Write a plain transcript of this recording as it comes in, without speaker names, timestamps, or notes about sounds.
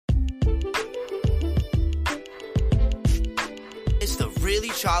Really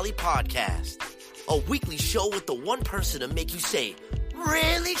Charlie Podcast, a weekly show with the one person to make you say,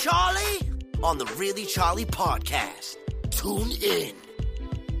 "Really, Charlie?" on the Really Charlie Podcast. Tune in.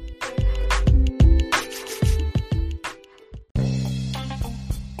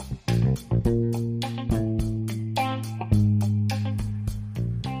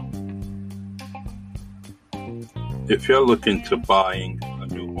 If you're looking to buying a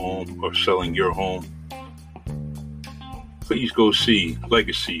new home or selling your home, please go see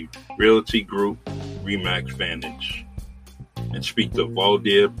Legacy Realty Group, Remax Vantage, and speak to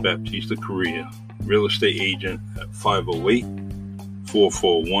Valdir Baptista Correa, real estate agent at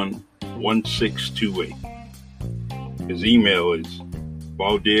 508-441-1628. His email is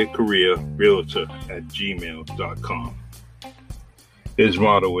valdircorrearealtor@gmail.com. His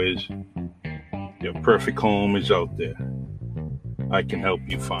motto is, "Your perfect home is out there. I can help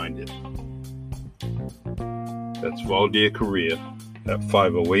you find it." That's Valdir Correa at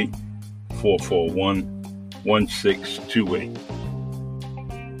 508-441-1628.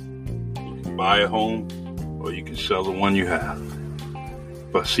 You can buy a home or you can sell the one you have.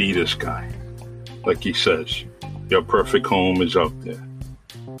 But see this guy. Like he says, your perfect home is out there.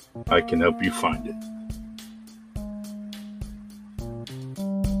 I can help you find it.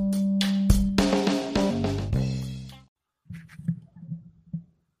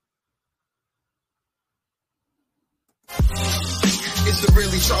 It's the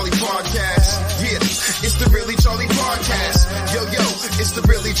Really Charlie Podcast. Yeah, it's the Really Charlie Podcast. Yo, it's the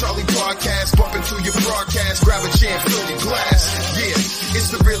Really Charlie Podcast. Bumping through your broadcast, grab a chair, fill your glass. Yeah,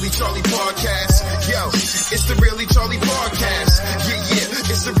 it's the Really Charlie Podcast. Yo, it's the Really Charlie Podcast. Yeah,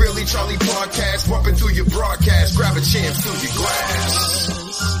 it's the Really Charlie Podcast. Bumping through your broadcast, grab a chair, fill your glass.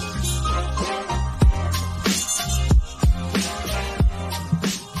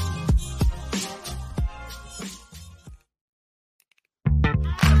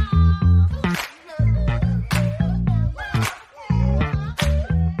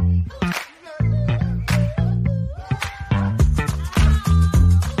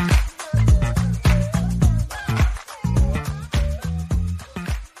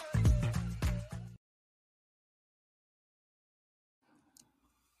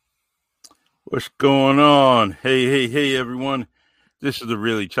 What's going on? Hey, everyone. This is the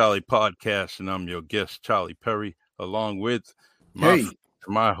Really Charlie Podcast, and I'm your guest, Charlie Perry, along with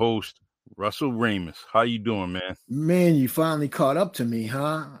my host, Russell Ramus. How you doing, man? Man, you finally caught up to me,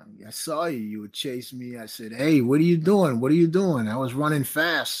 huh? I saw you. You would chase me. I said, "Hey, what are you doing? What are you doing?" I was running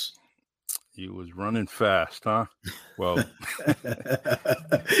fast. You was running fast, huh? Well,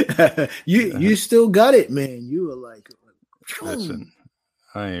 you still got it, man. You were like, listen,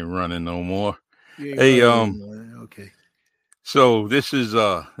 I ain't running no more. Hey, okay. So this is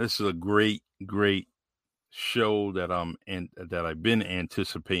a great show that I've been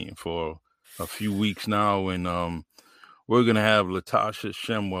anticipating for a few weeks now, and we're gonna have Latasha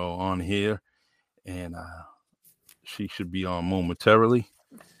Shemwell on here, and she should be on momentarily.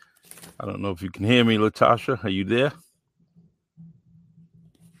 I don't know if you can hear me, Latasha. Are you there?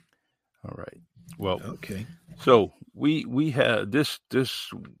 All right. Well, okay. So we had this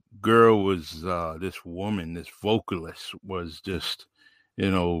girl was this woman, this vocalist was just,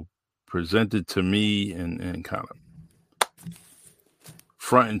 presented to me and kind of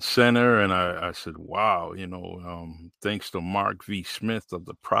front and center, and I said, wow, thanks to Mark V. Smith of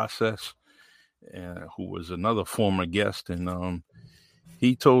The Process, who was another former guest, and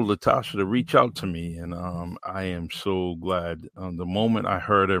he told Latasha to reach out to me, and I am so glad. The moment I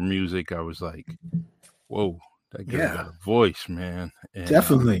heard her music, I was like, whoa, that girl got a voice, man. And,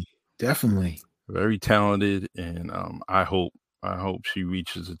 definitely. Very talented, and I hope she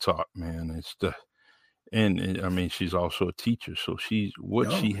reaches the top, man. And I mean, she's also a teacher, so she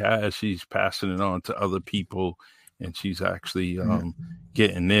has, she's passing it on to other people, and she's actually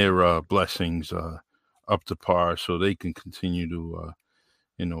getting their blessings up to par, so they can continue to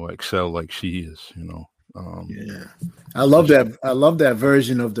excel like she is. I love that. I love that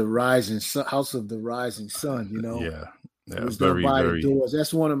version of the House of the Rising Sun. Yeah, very.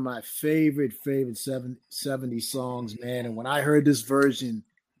 That's one of my favorite 70 songs, man. And when I heard this version,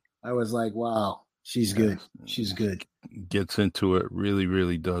 I was like, wow, she's good. She's good. Gets into it,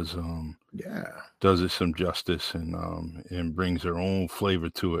 really does. Does it some justice, and brings her own flavor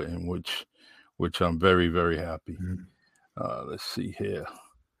to it, and which I'm very, very happy. Mm-hmm. Let's see here.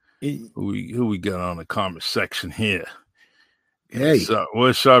 Who we got on the comment section here? Hey,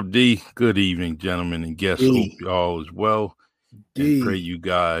 what's up, D? Good evening, gentlemen and guests. Hope you all is well. And pray you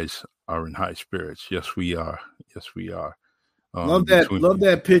guys are in high spirits. Yes, we are. Love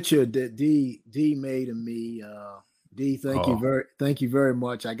that picture that D made of me D, thank you very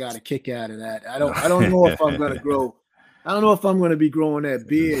much. I got a kick out of that. I don't know if I'm gonna grow. I don't know if I'm gonna be growing that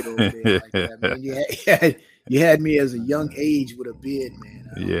beard over there like that, man. You had me as a young age with a beard, man.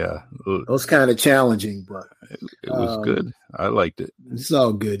 Yeah, it was kind of challenging, but it was good. I liked it. It's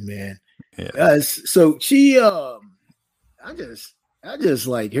all good, man. Yeah. So she, I just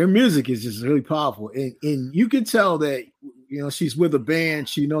like her music is just really powerful, and you can tell that she's with a band.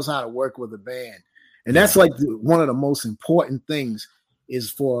 She knows how to work with a band. And that's like one of the most important things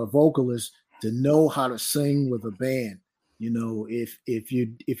is for a vocalist to know how to sing with a band. If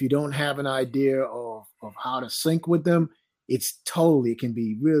you don't have an idea of how to sync with them, it can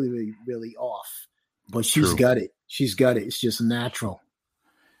be really, really, really off. But she's got it. She's got it. It's just natural.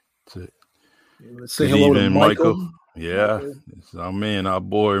 That's it. Let's say hello to Michael. Yeah, it's our man, our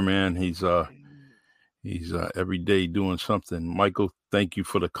boy, man. He's every day doing something. Michael, thank you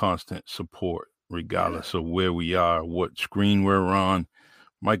for the constant support. Regardless of where we are, what screen we're on,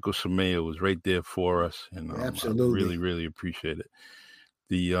 Michael Someo was right there for us, and absolutely, I really, really appreciate it.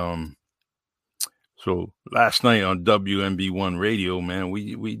 So last night on WMB1 Radio, man, we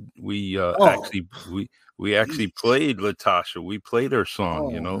actually played Latasha. We played her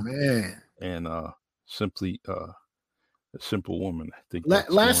song, man, and simply a simple woman. I think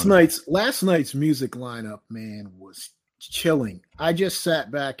last night's music lineup, man, was chilling. I just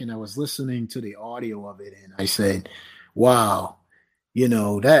sat back and I was listening to the audio of it, and I said, wow,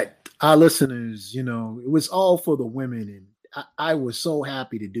 that our listeners, it was all for the women, and I was so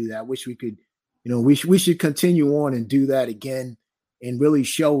happy to do that. I wish we could, we should continue on and do that again and really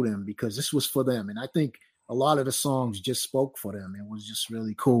show them, because this was for them. And I think a lot of the songs just spoke for them. It was just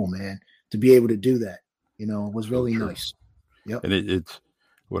really cool, man, to be able to do that. It was really nice. Yep. And it's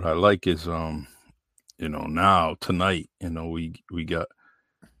what I like is now tonight, we got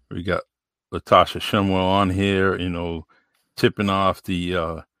Latasha Shimwell on here, tipping off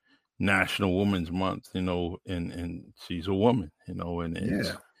the National Women's Month, and she's a woman,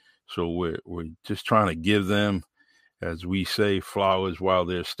 so we're just trying to give them, as we say, flowers while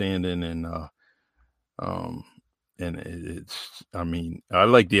they're standing, and I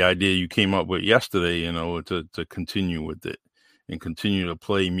like the idea you came up with yesterday, to continue with it and continue to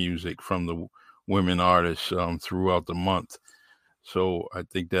play music from the women artists throughout the month. So I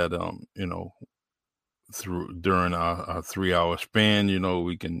think that during our 3-hour span,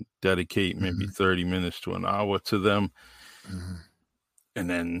 we can dedicate maybe 30 minutes to an hour to them. Mm-hmm. And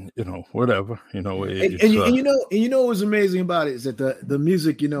then, whatever, and what was amazing about it is that the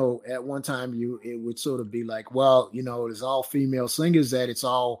music, at one time it would sort of be like, well, it's all female singers, that it's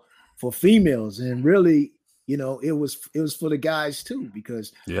all for females. And really, it was for the guys too,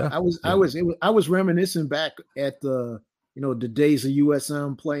 because I was reminiscing back at the days of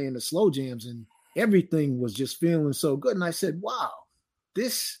USM playing the slow jams, and everything was just feeling so good. And I said, wow,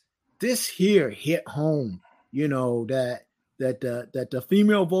 this here hit home, that the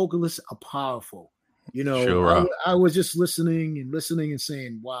female vocalists are powerful. Sure. I was just listening and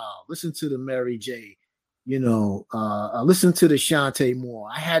saying, wow, listen to the Mary J, listen to the Shantae Moore.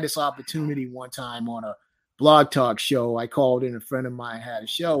 I had this opportunity one time on a Blog Talk show. I called in, a friend of mine had a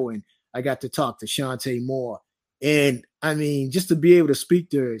show, and I got to talk to Shantae Moore. And I mean, just to be able to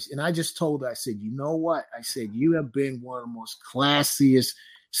speak to her, and I just told her, I said, you know what? I said, you have been one of the most classiest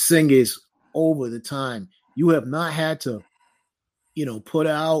singers over the time. You have not had to, put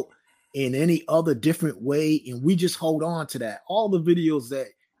out in any other different way. And we just hold on to that. All the videos that,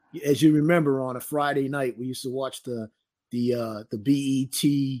 as you remember, on a Friday night, we used to watch the BET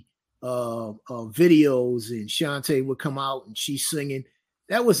videos, and Shantae would come out and she's singing.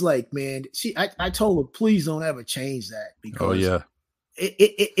 That was like, man, I told her, please don't ever change that, because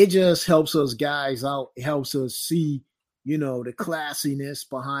it just helps us guys out. It helps us see, the classiness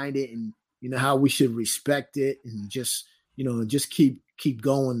behind it, and, how we should respect it, and just keep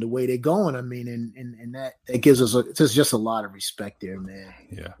going the way they're going. I mean, and that gives us just a lot of respect there, man.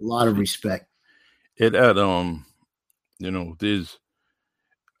 Yeah. A lot of respect. It had, there's,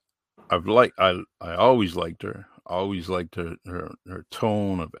 I always liked her. I always liked her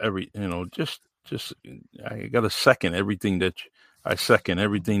tone of every, just I got to second everything that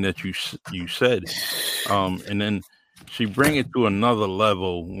you said. And then she bring it to another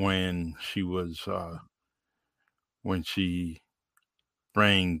level when she was, when she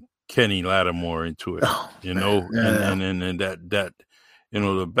bring Kenny Lattimore into it, and that,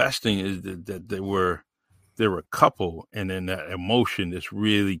 the best thing is that they were a couple, and then that emotion that's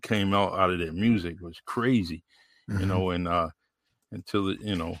really came out of their music was crazy, and until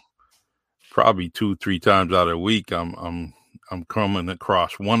probably 2-3 times out of the week, I'm coming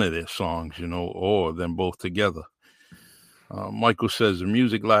across one of their songs, or them both together, Michael says the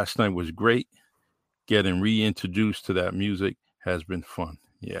music last night was great. Getting reintroduced to that music has been fun.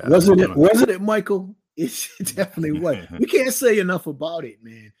 Yeah, wasn't it, Michael? It definitely was. We can't say enough about it,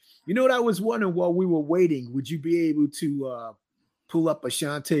 man. You know what I was wondering while we were waiting? Would you be able to pull up a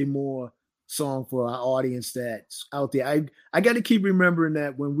Shantae Moore song for our audience that's out there? I got to keep remembering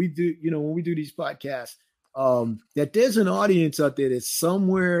that when we do these podcasts, that there's an audience out there that's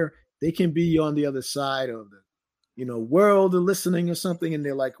somewhere they can be on the other side of the world of listening or something, and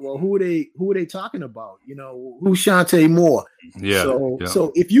they're like, well, who are they talking about? Who's Shantae Moore? Yeah.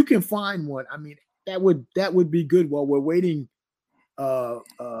 So if you can find one, I mean, that would be good while we're waiting for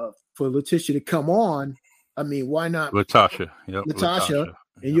Letitia to come on. I mean, why not Latasha? Yep, Latasha.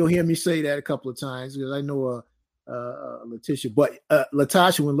 And you'll hear me say that a couple of times because I know Letitia. But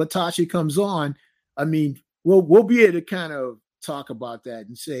Latasha, when Latasha comes on, I mean, we'll be able to kind of talk about that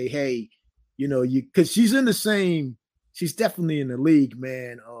and say, hey, because she's she's definitely in the league,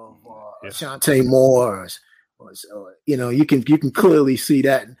 man, of Shantae Moore. You can clearly see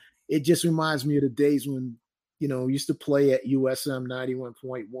that. And it just reminds me of the days when, used to play at USM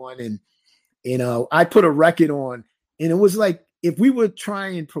 91.1 and, I put a record on and it was like, if we were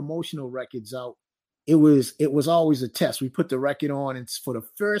trying promotional records out, it was always a test. We put the record on and for the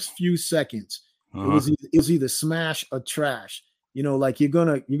first few seconds, it was either smash or trash. Like you're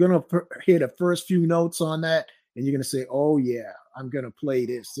gonna hear the first few notes on that, and you're gonna say, "Oh yeah, I'm gonna play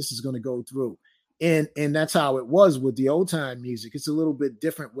this. This is gonna go through." And that's how it was with the old time music. It's a little bit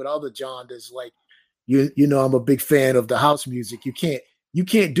different with other genres. Like I'm a big fan of the house music. You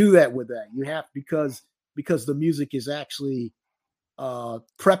can't do that with that. You have because the music is actually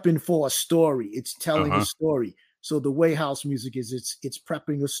prepping for a story. It's telling a story. So the way house music is, it's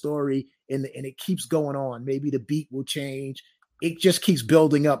prepping a story, and it keeps going on. Maybe the beat will change. It just keeps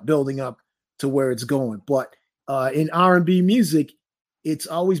building up to where it's going. But in R&B music, it's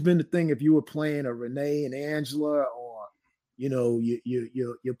always been the thing. If you were playing a Renee and Angela, or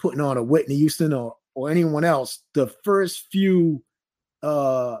you're putting on a Whitney Houston or anyone else, the first few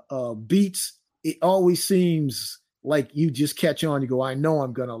beats, it always seems like you just catch on. You go, I know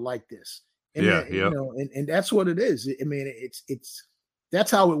I'm gonna like this. And and that's what it is. I mean,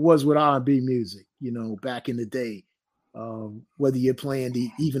 that's how it was with R&B music. Back in the day. Whether you're playing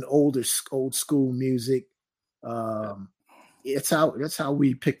the even old school music, that's how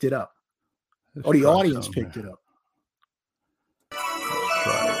we picked it up, or the audience picked it up.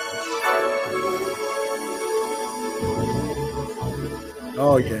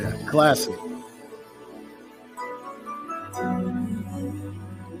 Oh yeah, classic.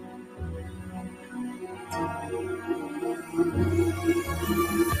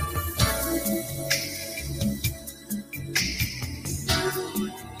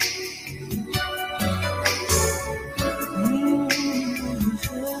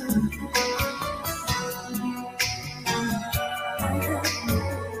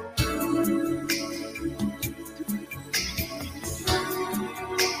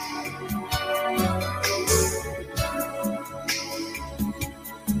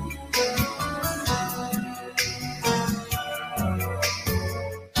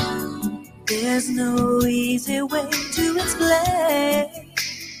 There's no easy way to explain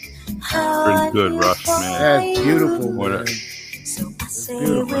how pretty good, Rush, man. That's beautiful. What so I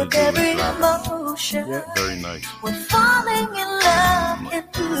say with every emotion, very nice. We're falling in love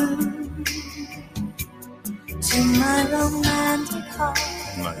with you to my romantic heart.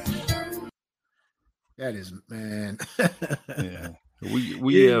 Nice. That is, man. Yeah.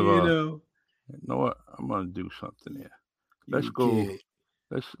 We have you know what? I'm gonna do something here. Let's go.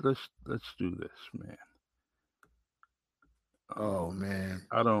 Let's do this, man. Oh man.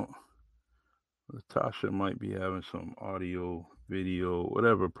 Latasha might be having some audio, video,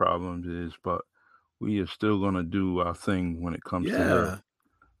 whatever problems is, but we are still gonna do our thing when it comes to her.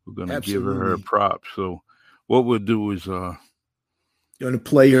 We're gonna give her props. So what we'll do is you're gonna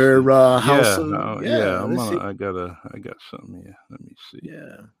play her house. I got something here. Let me see.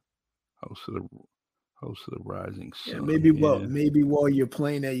 Yeah. House of the Rising Sun. Yeah, maybe while you're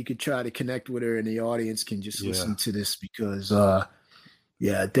playing that, you could try to connect with her, and the audience can just listen to this because,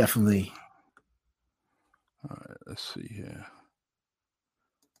 definitely. All right, let's see here.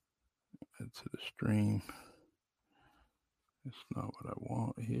 Add to the stream. It's not what I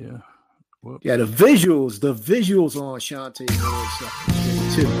want here. Whoops. Yeah, the visuals on Shantae Moore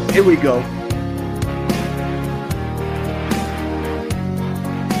too. Here we go.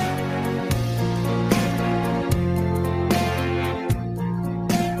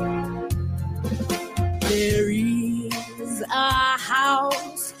 There is a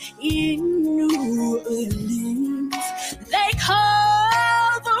house in New Orleans. They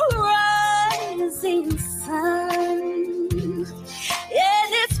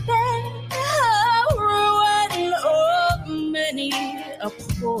a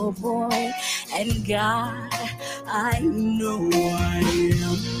poor boy, and God, I know I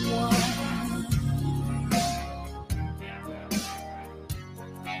am one.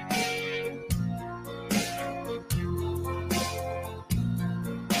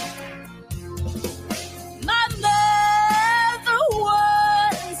 My mother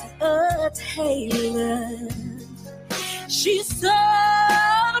was a tailor. She sewed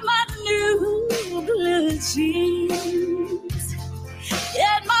my new blue jeans,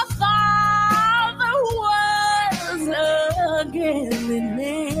 and my father was a gambling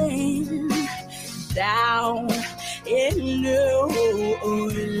man down in New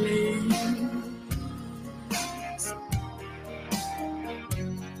Orleans.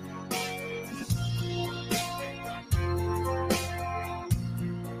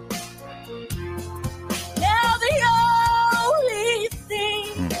 Now the only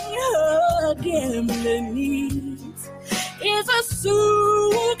thing a gambler needs is a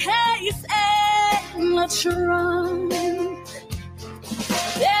suitcase and a trunk.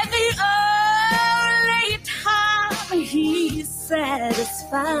 And the only time he's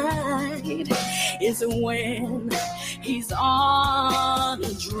satisfied is when he's on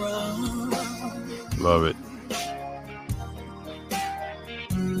a drum. Love it.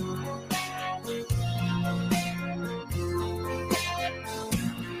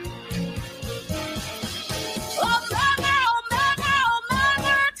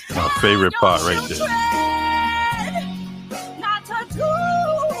 My favorite part right there. Not to do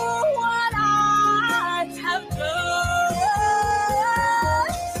what I have done.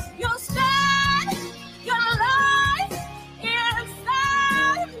 You'll spend your life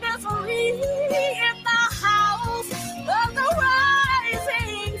inside misery in the house of the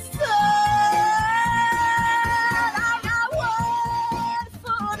rising sun. I got one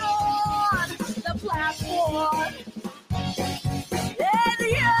foot on the platform.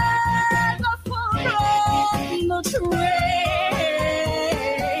 The train,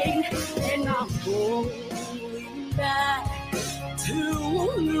 and I'm going back to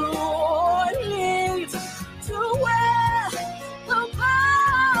New Orleans to wear the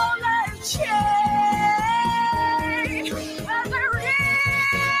ball and chain. And there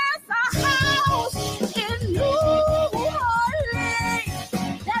is a house in New Orleans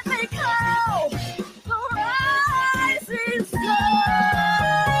that they call the Rising Sun.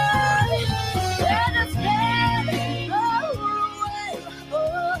 And it's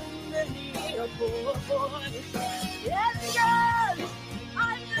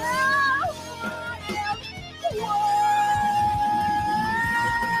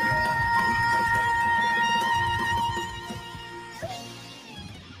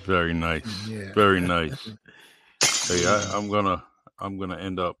Very nice. Yeah. Very nice. Hey, I'm gonna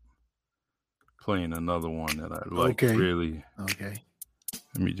end up playing another one that I like. Okay. Really. Okay.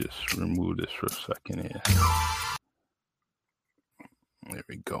 Let me just remove this for a second here. There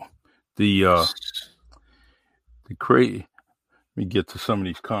we go. The crate. Let me get to some of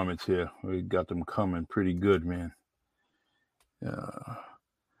these comments here. We got them coming pretty good, man.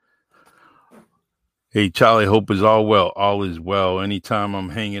 Hey, Charlie, hope is all well. All is well. Anytime I'm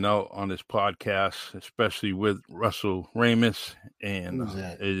hanging out on this podcast, especially with Russell Ramus, and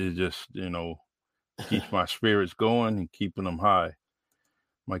it is just, keeps my spirits going and keeping them high.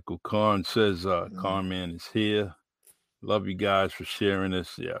 Michael Kahn says, Kahn Man is here. Love you guys for sharing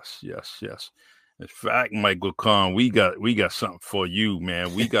this. Yes, yes, yes. In fact, Michael Kahn, we got something for you,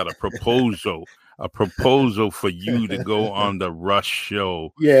 man. We got a proposal for you to go on the Rush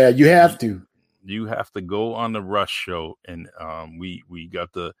show. Yeah, you have to. You have to go on the Rush show, and we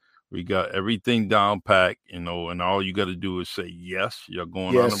got everything down packed, and all you got to do is say yes. You're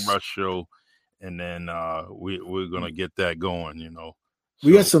going on the Rush show, and then we're gonna get that going. So,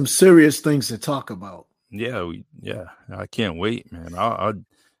 we got some serious things to talk about. Yeah, I can't wait, man.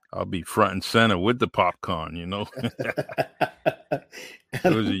 I'll be front and center with the popcorn. You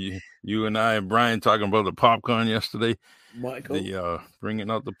and I and Brian talking about the popcorn yesterday. Michael, bringing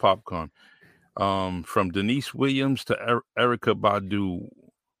out the popcorn. From Denise Williams to Erykah Badu,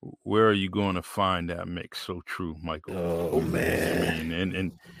 where are you going to find that mix? So true, Michael. Oh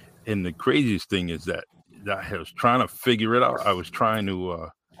man! And the craziest thing is that I was trying to figure it out. I was trying to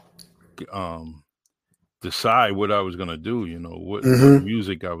decide what I was going to do. What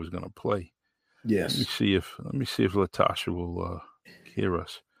music I was going to play. Yes. Let me see if Latasha will hear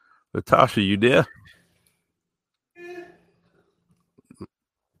us. Latasha, you there?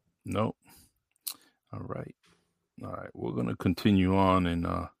 No. All right. We're gonna continue on and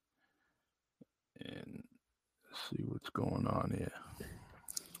see what's going on here.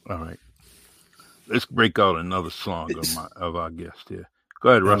 All right. Let's break out another song of our guest here. Go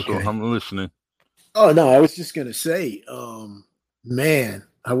ahead, Russell. Okay. I'm listening. Oh no, I was just gonna say, man,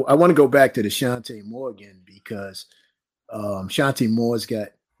 I want to go back to the Shantae Moore again because Shantae Moore's got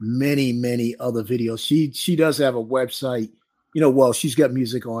many other videos. She does have a website, she's got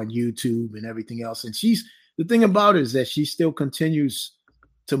music on YouTube and everything else. And the thing about it is that she still continues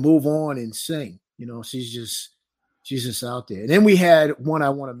to move on and sing. She's just out there. And then we had one I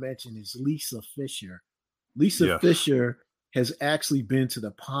want to mention is Lisa Fisher. Lisa Fisher has actually been to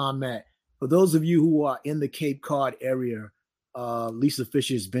the Palmette. For those of you who are in the Cape Cod area, Lisa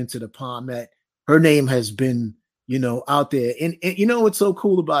Fisher has been to the Palmette. Her name has been, out there. And what's so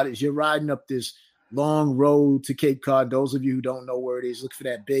cool about it is you're riding up this long road to Cape Cod. Those of you who don't know where it is, look for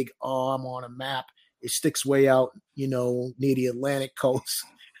that big arm on a map. It sticks way out, near the Atlantic coast.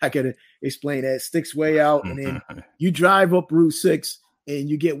 I gotta explain that. It sticks way out, and then you drive up Route 6 and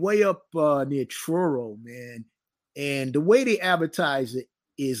you get way up near Truro, man. And the way they advertise it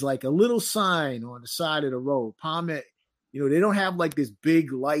is like a little sign on the side of the road. Palmette, they don't have like this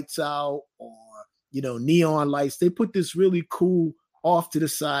big lights out or, neon lights. They put this really cool off to the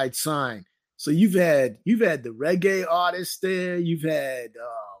side sign. So you've had the reggae artists there. You've had,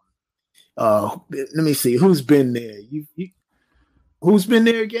 let me see, who's been there? Who's been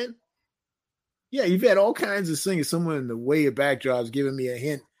there again? Yeah, you've had all kinds of singers. Someone in the way of backdrop's giving me a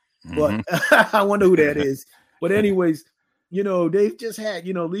hint, but I wonder who that is. But anyways, they've just had,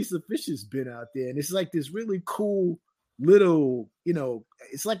 Lisa Fisher's been out there, and it's like this really cool little,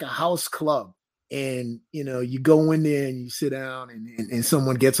 it's like a house club. And, you go in there and you sit down and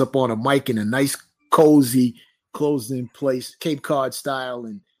someone gets up on a mic in a nice, cozy, closed-in place, Cape Cod style,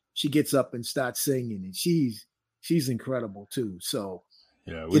 and she gets up and starts singing, and she's incredible too. So,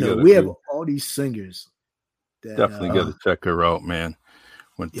 yeah, we have all these singers. That, definitely got to check her out, man,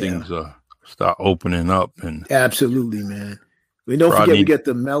 when things start opening up. And absolutely, man. We don't forget we get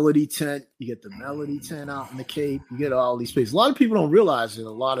the Melody Tent. You get the Melody Tent out in the Cape. You get all these places. A lot of people don't realize that a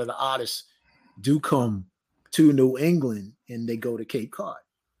lot of the artists do come to New England and they go to Cape Cod.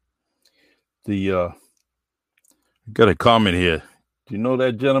 Got a comment here. Do you know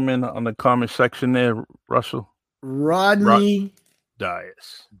that gentleman on the comment section there, Russell? Rodney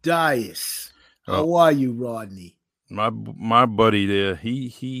Dias. How are you, Rodney? My buddy there,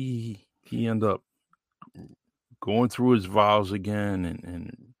 he ended up going through his vows again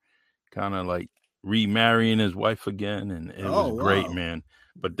and kind of like remarrying his wife again, and it was great, man.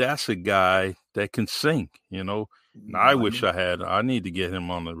 But that's a guy that can sing, And I wish I need to get him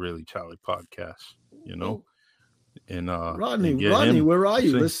on the Really Charlie podcast, And Rodney, where are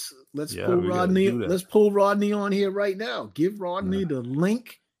you? Let's pull Rodney. Let's pull Rodney on here right now. Give Rodney the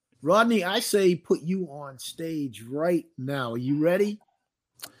link. Rodney, I say put you on stage right now. Are you ready?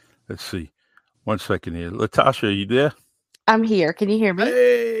 Let's see. 1 second here. Latasha, are you there? I'm here. Can you hear me?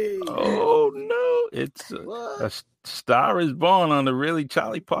 Hey. Oh no, it's a star is born on the Really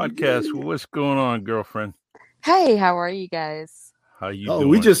Charlie podcast. What's going on, girlfriend? Hey, how are you guys? How you doing?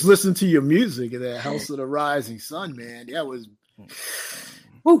 We just listened to your music at that House of the Rising Sun, man. That was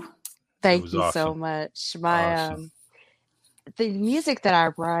Thank you so much. My the music that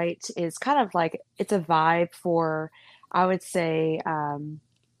I write is kind of like it's a vibe for, I would say,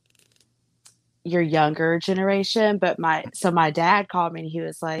 your younger generation. But my dad called me and he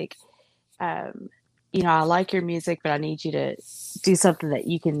was like, I like your music, but I need you to do something that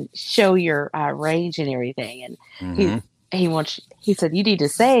you can show your range and everything. And he said, you need to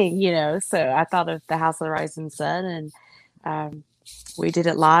sing, So I thought of the House of the Rising Sun, and we did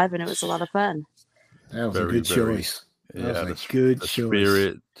it live, and it was a lot of fun. That was a good choice. Yeah, the spirit,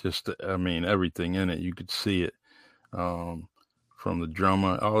 just, everything in it. You could see it from the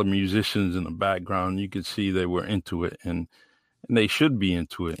drummer, all the musicians in the background. You could see they were into it, and they should be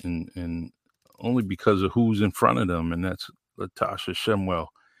into it, and only because of who's in front of them, and that's Latasha Shemwell.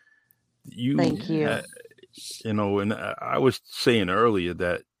 Thank you. And I was saying earlier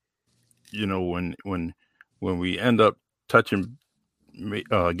that, when we end up getting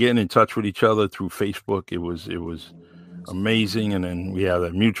in touch with each other through Facebook, it was amazing. And then we have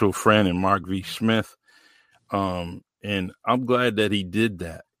a mutual friend in Mark V. Smith. And I'm glad that he did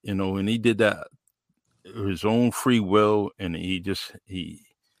that, and he did that his own free will. And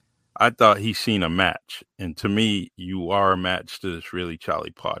I thought he seen a match. And to me, you are a match to this Really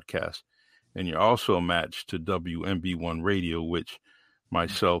Charlie podcast. And you're also a match to WMB1 Radio, which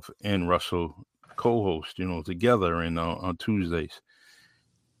myself and Russell co-host, together on Tuesdays.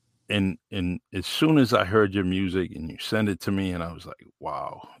 And as soon as I heard your music and you sent it to me, and I was like,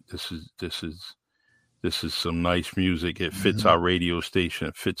 wow, this is some nice music. It fits our radio station.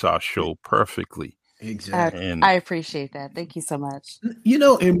 It fits our show perfectly. Exactly. I appreciate that. Thank you so much. You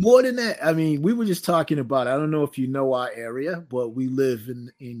know, and more than that, I mean, we were just talking about, I don't know if you know our area, but we live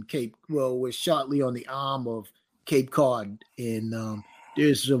in Cape, well, we're shortly on the arm of Cape Cod. And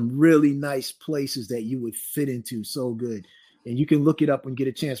there's some really nice places that you would fit into so good. And you can look it up and get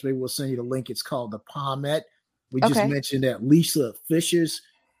a chance. Maybe we'll send you the link. It's called the Palmette. We just mentioned that Lisa Fisher's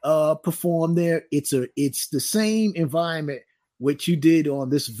performed there. It's the same environment what you did on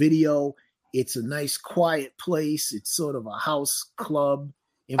this video. It's a nice quiet place. It's sort of a house club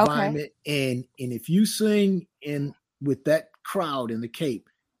environment. And if you sing in with that crowd in the Cape,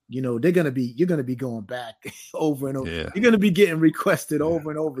 you know, you're gonna be going back over and over. Yeah. You're gonna be getting requested over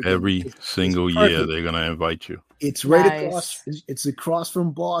and over again. Every single year they're gonna invite you. It's right across. It's across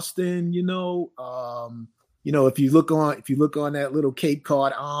from Boston. You know, if you look on that little Cape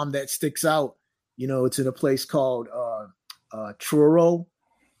Cod arm that sticks out, you know, it's in a place called Truro.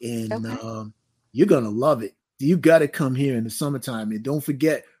 And you're going to love it. You got to come here in the summertime. And don't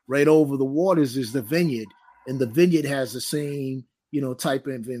forget, right over the waters is the Vineyard. And the Vineyard has the same, you know, type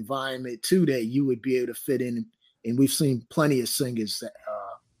of environment, too, that you would be able to fit in. And we've seen plenty of singers that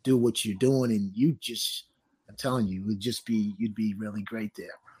do what you're doing. And I'm telling you, you'd be really great there.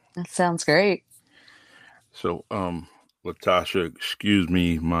 That sounds great. So, Latasha, excuse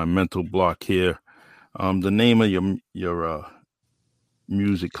me, my mental block here. The name of your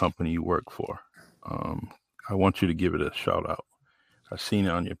music company you work for, I want you to give it a shout out. I've seen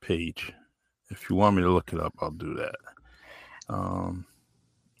it on your page. If you want me to look it up, I'll do that.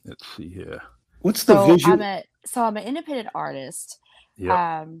 Let's see here. What's the visual? I'm an independent artist.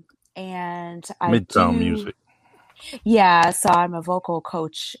 Yeah. And I Midtown Music. Yeah, so I'm a vocal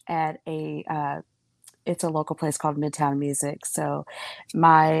coach at it's a local place called Midtown Music. So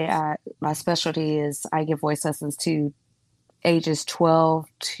my specialty is I give voice lessons to ages 12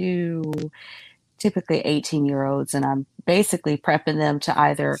 to typically 18-year-olds, and I'm basically prepping them to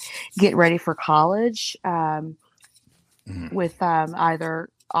either get ready for college with either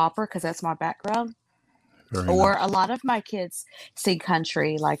opera, because that's my background, or a lot of my kids sing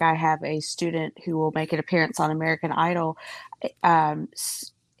country. Like I have a student who will make an appearance on American Idol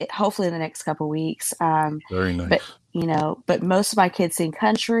hopefully in the next couple of weeks. Very nice. But most of my kids sing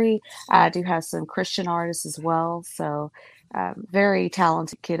country. I do have some Christian artists as well. So very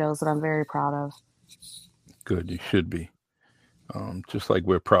talented kiddos that I'm very proud of. Good. You should be. Just like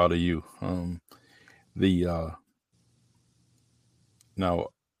we're proud of you. Now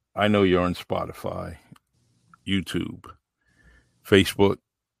I know you're on Spotify, YouTube, Facebook,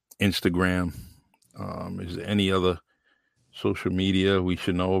 Instagram. Is there any other social media we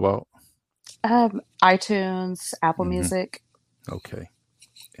should know about? iTunes, Apple Music. Okay.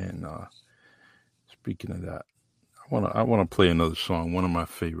 And speaking of that, I want to play another song, one of my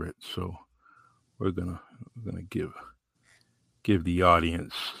favorites. So we're gonna give the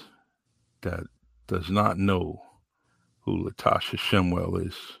audience that does not know who Latasha Shemwell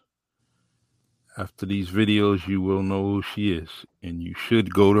is. After these videos, you will know who she is, and you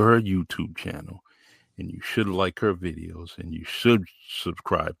should go to her YouTube channel, and you should like her videos, and you should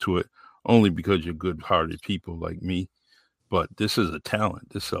subscribe to it, only because you're good-hearted people like me. But this is a talent.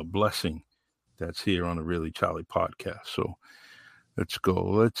 This is a blessing that's here on the Really Charlie podcast. So let's go.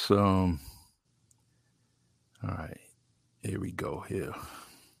 All right, here we go here.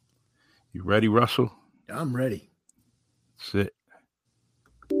 You ready, Russell? I'm ready. That's it.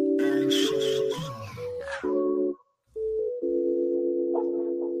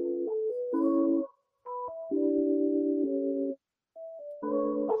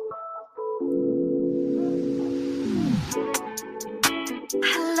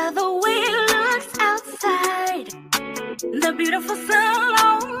 I love the way it looks outside, the beautiful sun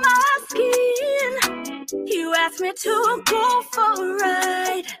on my skin. You asked me to go for a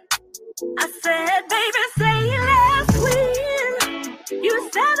ride. I said, baby, say let's win. You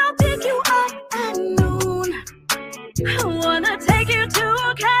said I'll pick you up at noon. I wanna take you to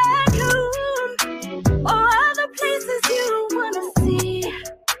Cancun or other places you wanna see.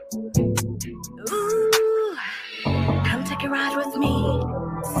 Ooh, come take a ride with me.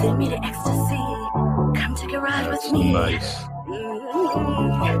 Send me to ecstasy. Come take a ride with me. Nice.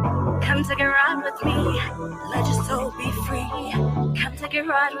 Come take a ride with me. Let your soul be free. Come take a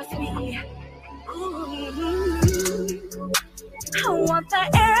ride with me. Ooh. I want the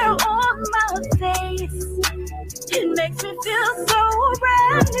air on my face. It makes me feel so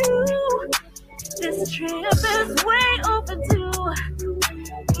brand new. This trip is way overdue.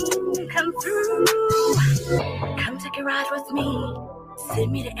 Come through. Come take a ride with me.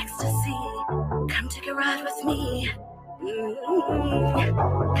 Send me to ecstasy. Come take a ride with me.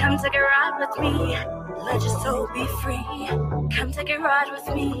 Come take a ride with me. Let your soul be free. Come take a ride with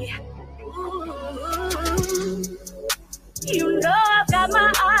me. Ooh. You know I've got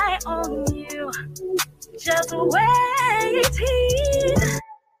my eye on you. Just waiting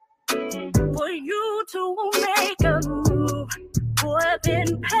for you to make a move. Boy, I've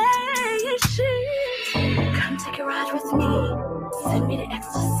been patient. Come take a ride with me. Send me to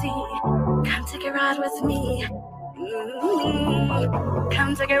ecstasy. Come take a ride with me.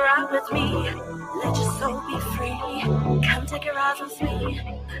 Come take a ride with me. Let your soul be free. Come take a ride with me.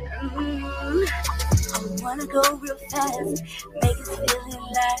 I wanna go real fast. Make us feel it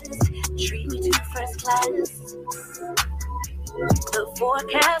last. Treat me to first class. The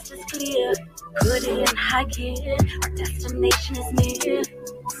forecast is clear. Put it in high gear. Our destination is near.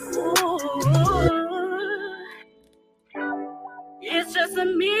 Ooh. It's just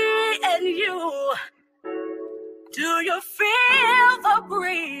me and you. Do you feel the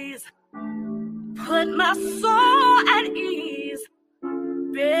breeze? Put my soul at ease,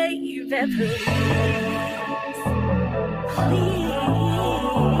 baby, please, please,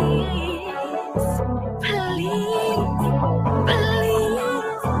 please, please,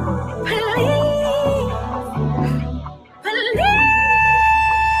 please, please.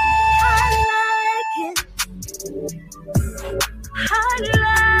 I like it. I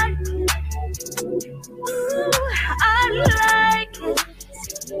like it. Ooh, I like it.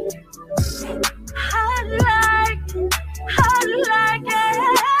 I like it. I like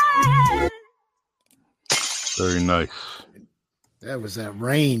it. Very nice. That was that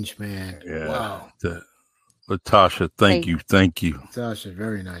range, man. Yeah. Wow. Latasha, thank you. Thank you. Latasha,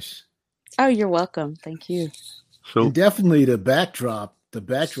 very nice. Oh, you're welcome. Thank you. So and definitely the backdrop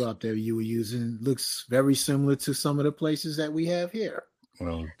that you were using looks very similar to some of the places that we have here.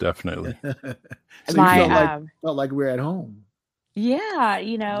 Well, definitely. So you felt like we're at home. Yeah,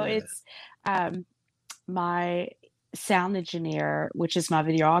 it's my sound engineer, which is my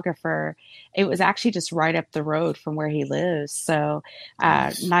videographer. It was actually just right up the road from where he lives. So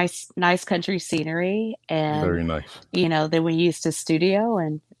nice country scenery, and very nice. Then we used his studio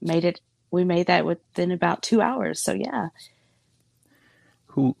and we made that within about 2 hours. So yeah.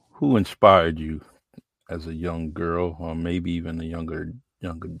 Who inspired you as a young girl, or maybe even a young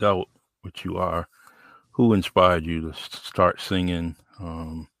adult, which you are? Who inspired you to start singing?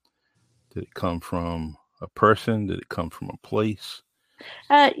 Did it come from a person? Did it come from a place?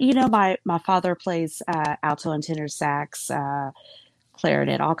 My father plays alto and tenor sax,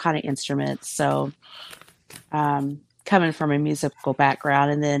 clarinet, all kind of instruments. So coming from a musical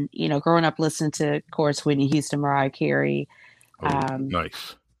background, and then growing up listening to, of course, Whitney Houston, Mariah Carey.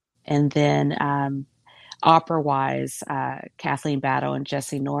 Nice. And then opera-wise, Kathleen Battle and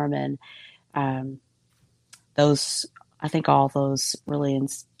Jesse Norman. Those, I think, all those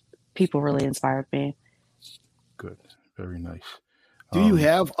people really inspired me. Good, very nice. Do you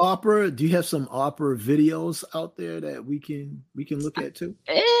have opera? Do you have some opera videos out there that we can look at too?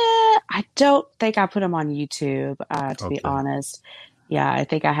 I don't think I put them on YouTube, to be honest. Yeah, I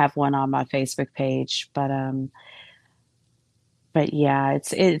think I have one on my Facebook page, but yeah,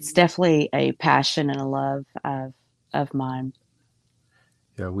 it's definitely a passion and a love of mine.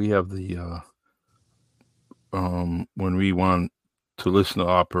 Yeah, we have the when we want to listen to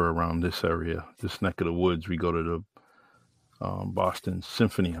opera around this area, this neck of the woods, we go to the Boston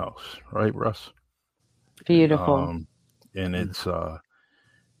Symphony House, right, Russ? Beautiful. And it's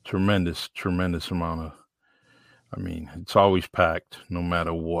tremendous amount of, it's always packed no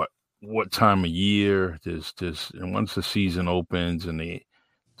matter what time of year. There's and once the season opens and the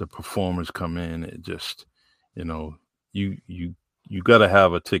performers come in, it just, you got to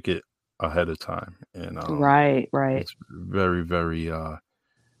have a ticket ahead of time. And right. It's very, very,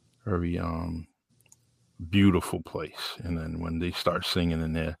 very beautiful place. And then when they start singing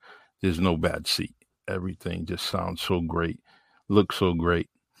in there, there's no bad seat. Everything just sounds so great, looks so great.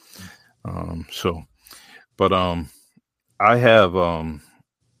 I have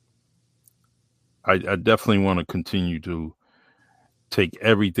I definitely want to continue to take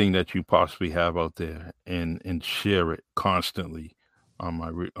everything that you possibly have out there and share it constantly on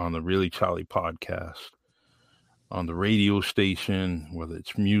the Really Charlie podcast, on the radio station, whether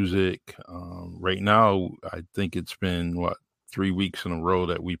it's music. Right now, I think it's been 3 weeks in a row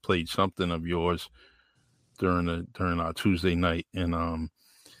that we played something of yours during our Tuesday night and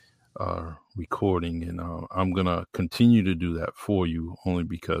recording, and I'm gonna continue to do that for you, only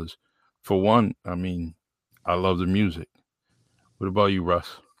because, for one, I love the music. What about you,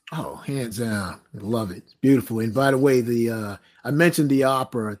 Russ? Oh, hands down, I love it. It's beautiful. And by the way, I mentioned the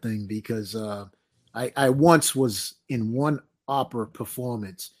opera thing because I once was in one opera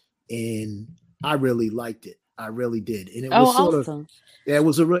performance, and I really liked it. I really did, and it was sort awesome. of yeah, it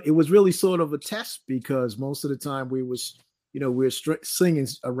was really sort of a test because most of the time we was we were singing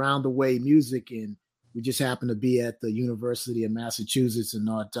around the way music, and we just happened to be at the University of Massachusetts in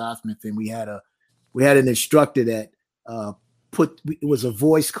North Dartmouth, and we had an instructor that it was a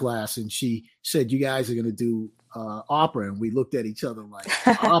voice class, and she said, "You guys are going to do opera," and we looked at each other like,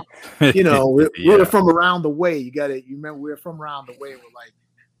 we're from around the way. You remember we're from around the way. We're like,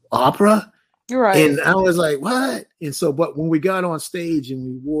 opera. You're right. And I was like, what? And so, but when we got on stage and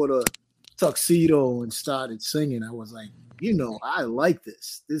we wore the tuxedo and started singing, I was like, I like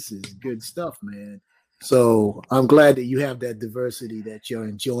this. This is good stuff, man. So I'm glad that you have that diversity, that you're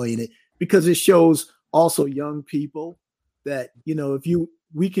enjoying it, because it shows also young people that,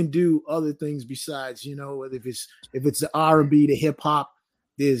 we can do other things besides, if it's the R&B, the hip hop,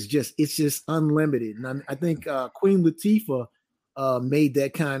 it's just unlimited. And I think Queen Latifah made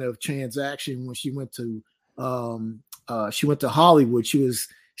that kind of transaction when she went to Hollywood.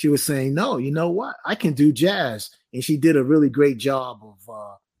 She was saying, no, you know what? I can do jazz. And she did a really great job of,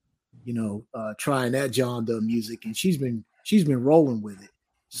 trying that genre of music. And she's been rolling with it.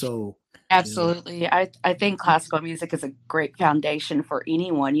 So. Absolutely. I think classical music is a great foundation for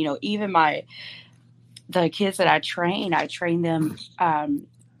anyone. Even the kids that I train them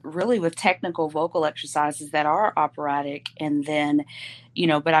really with technical vocal exercises that are operatic. And then,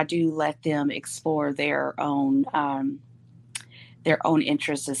 but I do let them explore their own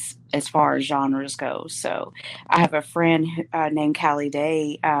interests as far as genres go. So I have a friend named Callie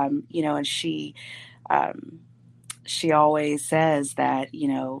Day, and she always says that,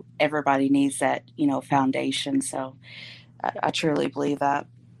 everybody needs that, foundation. So I truly believe that.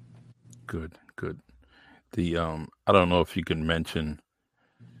 Good. The, I don't know if you can mention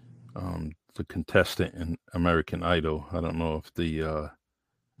the contestant in American Idol. I don't know if the,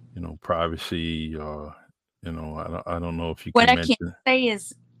 privacy or, I don't know if you can mention.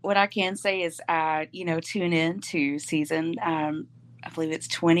 What I can say is, tune in to season, I believe it's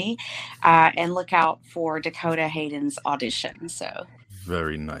 20, and look out for Dakota Hayden's audition. So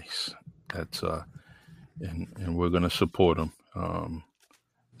very nice. That's and we're gonna support him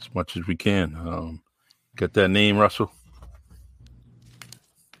as much as we can. Get that name, Russell?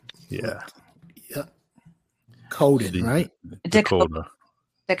 Yeah. Coden, right? Dakota.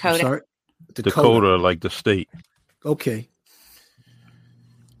 Sorry? Dakota, like the state. Okay.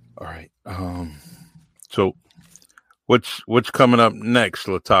 All right. So what's coming up next,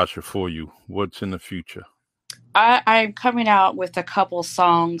 Latasha, for you? What's in the future? I'm coming out with a couple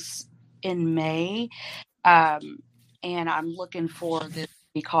songs in May, and I'm looking for this to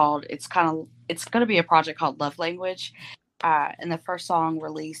be called. It's going to be a project called Love Language, and the first song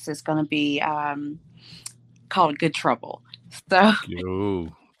release is going to be called Good Trouble. So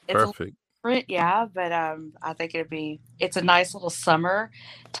perfect. Yeah, but I think it's a nice little summer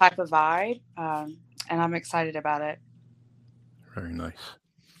type of vibe, and I'm excited about it. Very nice.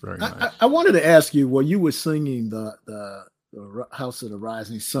 Very nice. I wanted to ask you, while you were singing the House of the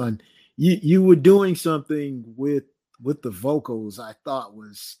Rising Sun, you were doing something with the vocals I thought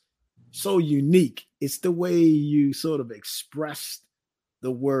was so unique. It's the way you sort of expressed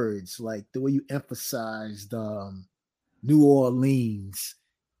the words, like the way you emphasized New Orleans.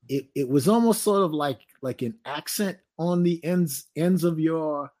 It was almost sort of like an accent on the ends of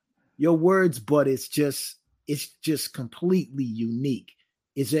your words, but it's just completely unique.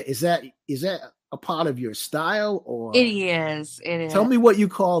 Is that a part of your style, or it is? Tell me what you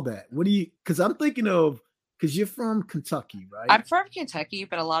call that. What do you? Because I'm thinking of, because you're from Kentucky, right? I'm from Kentucky,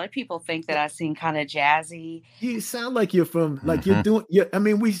 but a lot of people think that I sing kind of jazzy. You sound like you're from, like you're doing. I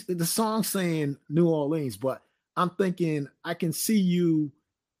mean, the song saying New Orleans, but I'm thinking I can see you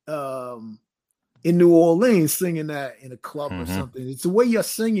in New Orleans singing that in a club or something. It's the way you're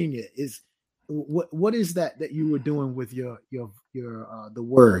singing it. Is what is that you were doing with your the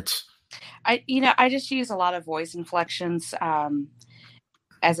words? I just use a lot of voice inflections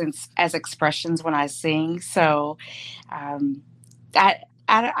as expressions when I sing. So I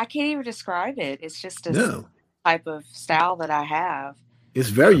can't even describe it. It's just a type of style that I have. It's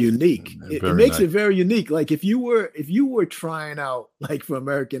very unique. It makes it very unique. Like if you were trying out like for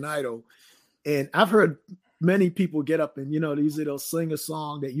American Idol, and I've heard many people get up and they'll sing a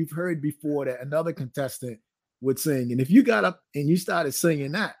song that you've heard before that another contestant would sing, and if you got up and you started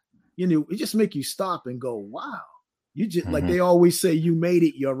singing that, it just make you stop and go, wow. You just like they always say, you made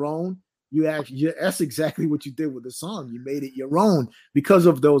it your own. That's exactly what you did with the song. You made it your own because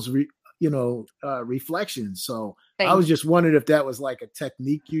of those reflections. So I was just wondering if that was like a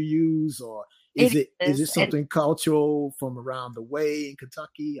technique you use, or Is it something cultural from around the way in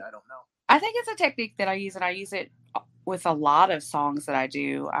Kentucky? I don't know. I think it's a technique that I use, and I use it with a lot of songs that I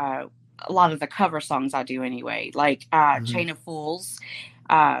do. A lot of the cover songs I do anyway, like Chain of Fools.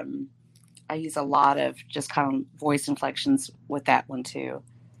 I use a lot of just kind of voice inflections with that one too.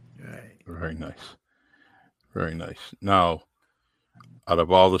 Right. Very nice. Very nice. Now, out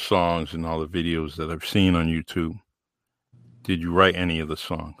of all the songs and all the videos that I've seen on YouTube, did you write any of the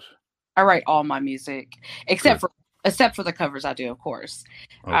songs? I write all my music except for the covers I do, of course.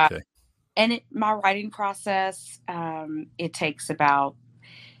 Okay. And my writing process, it takes about,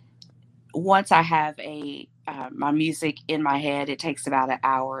 once I have my music in my head, it takes about an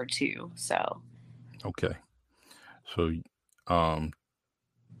hour or two. So. Okay. So,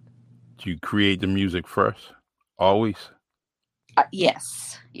 do you create the music first? Always?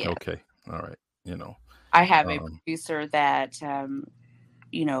 Yes. Yeah. Okay. All right. I have a producer that,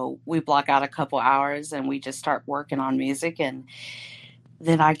 we block out a couple hours and we just start working on music, and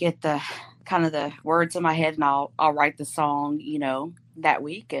then I get the kind of the words in my head, and I'll write the song, that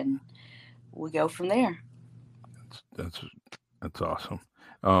week, and we go from there. That's awesome.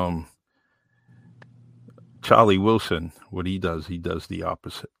 Charlie Wilson, what he does the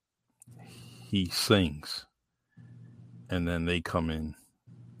opposite. He sings, and then they come in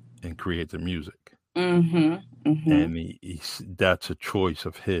and create the music. Mm-hmm. Mm-hmm. And that's a choice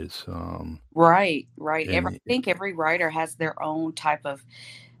of his. Right. I think every writer has their own type of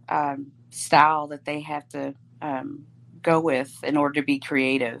style that they have to go with in order to be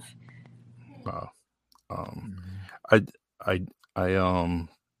creative. Wow.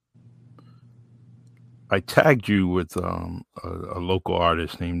 I tagged you with a local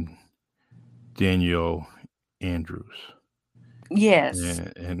artist named Danielle Andrews. Yes.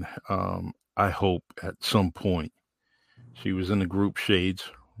 And I hope at some point, she was in the group Shades.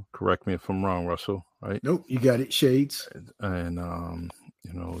 Correct me if I'm wrong, Russell. Right? Nope, you got it, Shades. And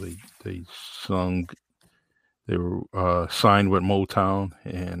they sung. They were signed with Motown,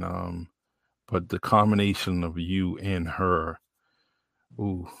 and but the combination of you and her,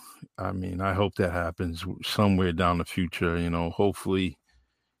 I hope that happens somewhere down the future. Hopefully,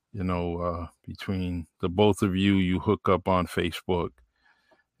 between the both of you, you hook up on Facebook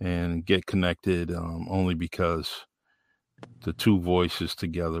and get connected, only because the two voices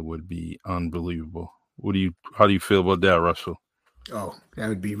together would be unbelievable. How do you feel about that, Russell? Oh, that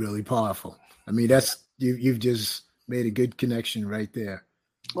would be really powerful. I mean, that's you've just made a good connection right there.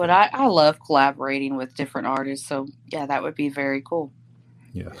 Well, I love collaborating with different artists, so yeah, that would be very cool.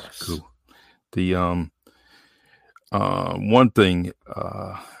 Yes. Cool. The one thing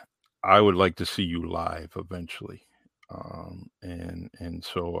I would like to see you live eventually. And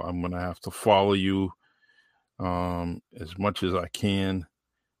so I'm going to have to follow you as much as I can.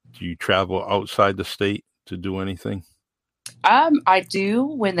 Do you travel outside the state to do anything? I do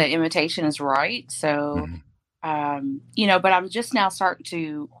when the invitation is right. So, but I'm just now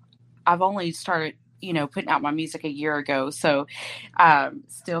I've only started, putting out my music a year ago. So,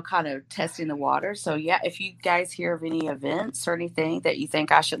 still kind of testing the water. So yeah, if you guys hear of any events or anything that you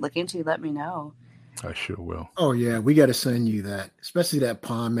think I should look into, let me know. I sure will. Oh yeah, we got to send you that, especially that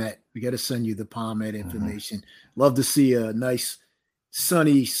Palmet. We got to send you the Palmet information. Love to see a nice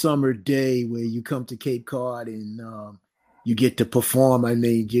sunny summer day where you come to Cape Cod and you get to perform. I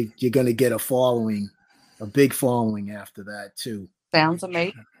mean, you're going to get a big following after that too. Sounds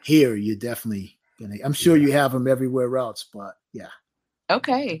amazing. Here, you're definitely gonna. I'm sure you have them everywhere else, but yeah.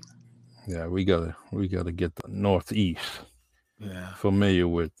 Okay. Yeah, we gotta get the Northeast. Yeah. Familiar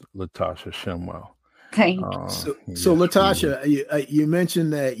with Latasha Shemwell. Thank you. So Latasha, you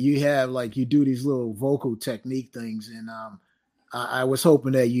mentioned that you have you do these little vocal technique things, and I was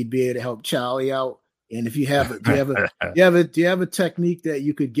hoping that you'd be able to help Charlie out. And if you have do you have a technique that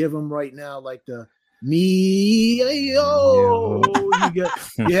you could give him right now, like the me yo?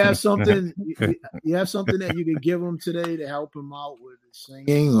 You have something that you could give him today to help him out with his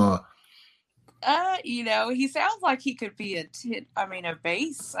singing, or he sounds like he could be a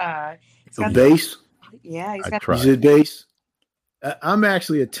bass. A bass. Yeah, he's a bass. I'm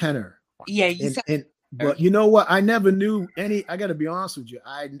actually a tenor. Yeah, but you know what? I never knew any. I got to be honest with you.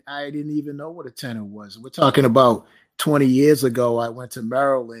 I didn't even know what a tenor was. We're talking about 20 years ago. I went to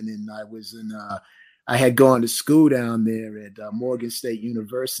Maryland, and I was in. I had gone to school down there at Morgan State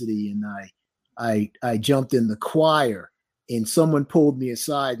University, and I jumped in the choir, and someone pulled me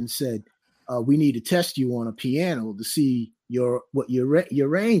aside and said, "We need to test you on a piano to see your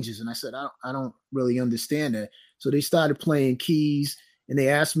range is." And I said, I don't really understand that. So they started playing keys, and they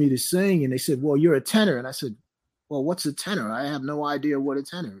asked me to sing, and they said, "Well, you're a tenor." And I said, "Well, what's a tenor? I have no idea what a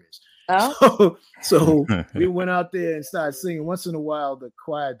tenor is." Oh, So we went out there and started singing. Once in a while, the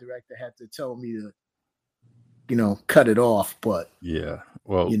choir director had to tell me to, cut it off. But Yeah.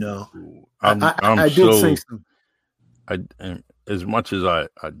 Well, I did sing some. And as much as I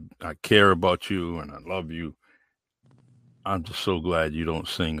care about you and I love you, I'm just so glad you don't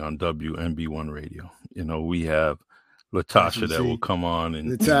sing on WMB1 radio. We have Latasha that will come on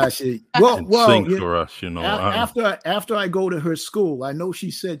and Latasha, sing for us. After I go to her school, I know she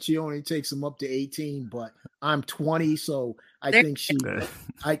said she only takes them up to 18, but I'm 20, so I think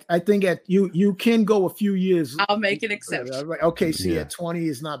I think you can go a few years. I'll make an exception. Right. Okay, see, at 20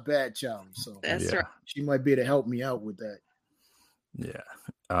 is not bad, Charlie. So that's right. She might be able to help me out with that. Yeah.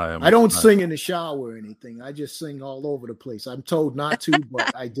 I don't sing in the shower or anything. I just sing all over the place. I'm told not to,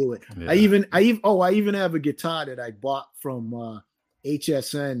 but I do it. Yeah. I even have a guitar that I bought from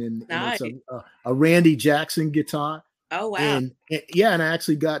HSN, and it's a Randy Jackson guitar. Oh wow! And I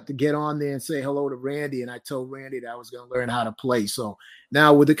actually got to get on there and say hello to Randy, and I told Randy that I was going to learn how to play. So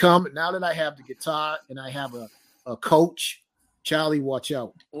now now that I have the guitar and I have a coach, Charlie, watch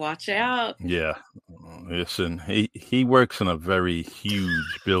out. Watch out. Yeah. Listen, he works in a very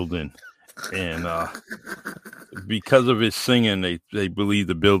huge building, and because of his singing, they believe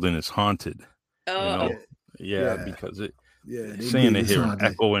the building is haunted. Oh. Because saying they hear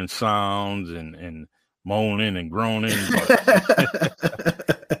echoing sounds and moaning and groaning.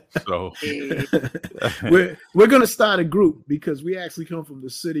 So we're going to start a group because we actually come from the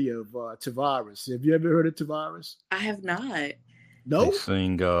city of Tavares. Have you ever heard of Tavares? I have not. No. They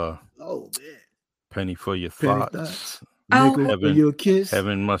sing man. Penny for Your Thoughts. Heaven, for your kiss.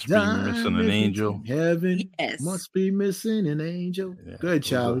 Heaven must be missing an angel. Heaven must be missing an angel. Yeah. Good,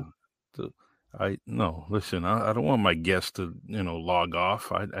 Charlie. Listen, I don't want my guest to log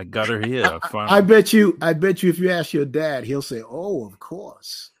off. I got her here. I bet you if you ask your dad, he'll say, "Oh, of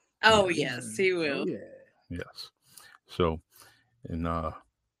course." Oh yes, he will. Yeah. Yes. So, and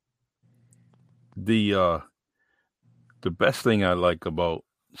the best thing I like about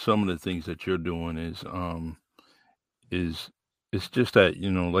some of the things that you're doing is it's just that,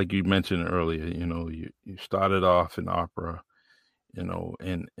 like you mentioned earlier, you started off in opera,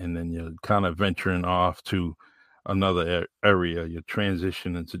 and then you're kind of venturing off to another area. You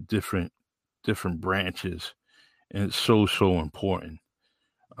transition into different branches, and it's so important.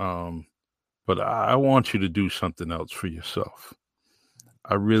 But I want you to do something else for yourself.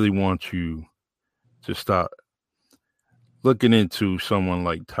 I really want you to start looking into someone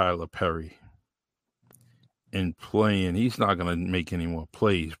like Tyler Perry and playing. He's not going to make any more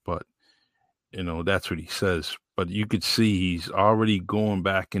plays, but that's what he says. But you could see he's already going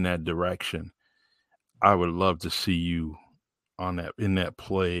back in that direction. I would love to see you in that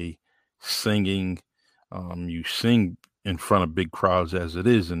play, singing. You sing in front of big crowds as it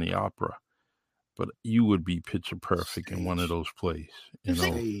is in the opera, but you would be picture perfect in one of those plays.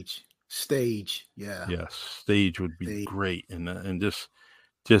 Stage, yeah. Yes, stage would be great, and just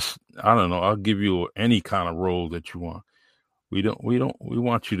I don't know. I'll give you any kind of role that you want. We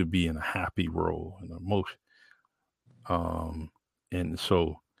want you to be in a happy role, in the most, and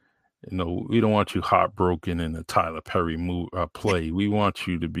so we don't want you heartbroken in a Tyler Perry play. We want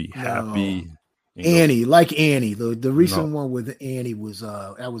you to be happy. Annie, the recent one with Annie was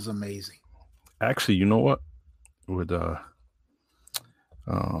that was amazing. Actually, you know what? With oh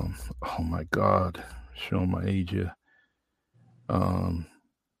my God, showing my age here. I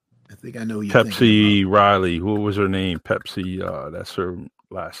think I know you. Pepsi Riley. What was her name? Pepsi. That's her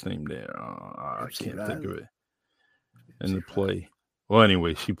last name there. I can't think of it. In the play. Well,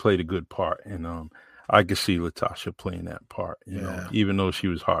 anyway, she played a good part, and I could see Latasha playing that part. You know, even though she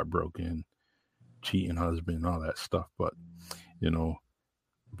was heartbroken, cheating husband, all that stuff. But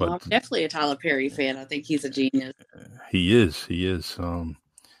But I'm definitely a Tyler Perry fan. I think he's a genius. He is.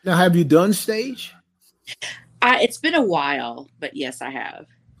 Now, have you done stage? It's been a while, but yes, I have.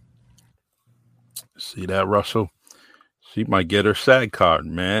 See that, Russell? She might get her SAG card,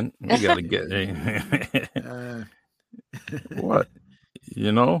 man. We got to get what?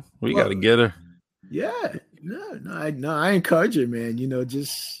 We got to get her. Yeah. No, I encourage her, man.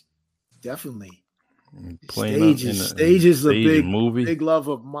 Just definitely. Stage is a big love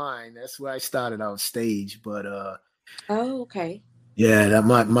of mine. That's where I started out, stage. But oh, okay. Yeah, that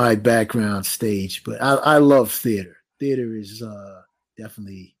my background, stage. But I love theater. Theater is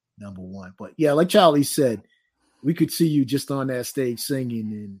definitely number one. But yeah, like Charlie said, we could see you just on that stage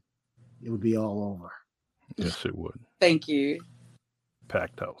singing, and it would be all over. Yes, it would. Thank you.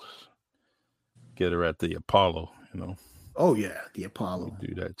 Packed house. Get her at the Apollo. Oh yeah, the Apollo. We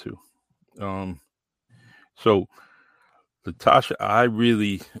do that too. So Latasha, I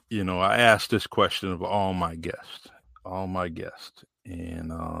really, I asked this question of all my guests,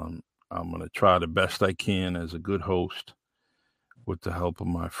 and I'm going to try the best I can as a good host with the help of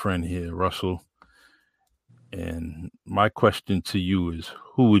my friend here, Russell. And my question to you is,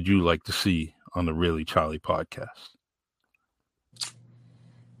 who would you like to see on the Really Charlie podcast?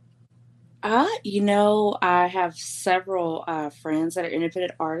 I have several friends that are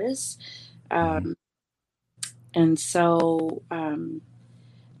independent artists. And so I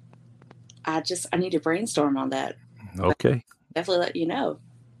need to brainstorm on that. Okay. Definitely let you know.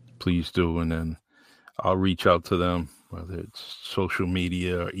 Please do. And then I'll reach out to them, whether it's social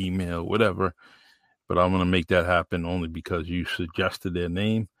media or email, whatever. But I'm going to make that happen only because you suggested their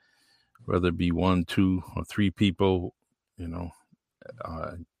name, whether it be 1, 2, or 3 people.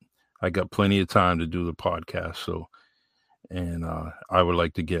 I got plenty of time to do the podcast. So, and I would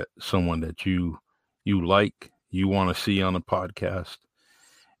like to get someone that you like, you want to see on the podcast.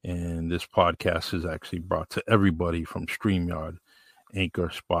 And this podcast is actually brought to everybody from StreamYard, Anchor,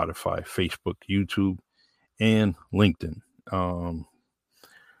 Spotify, Facebook, YouTube, and LinkedIn.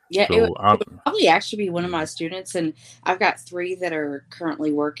 It would probably actually be one of my students, and I've got 3 that are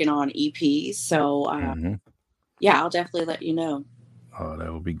currently working on EPs. So, I'll definitely let you know. Oh,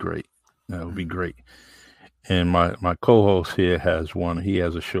 that would be great. That would be great. And my co-host here has one. He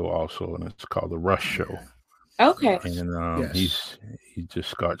has a show also, and it's called The Rush Show. Okay. And he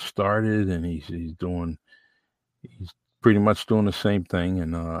just got started, and he's pretty much doing the same thing.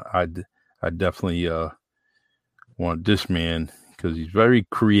 And I definitely want this man, because he's very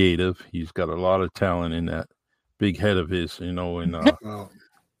creative. He's got a lot of talent in that big head of his, and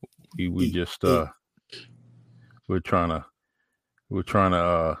we're trying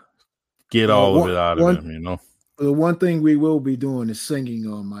to get all of it out of him, The one thing we will be doing is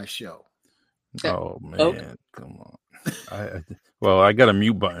singing on my show. Oh man, come on. I got a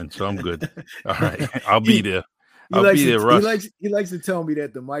mute button, so I'm good. All right, I'll be there. I'll be there, Russ. He likes to tell me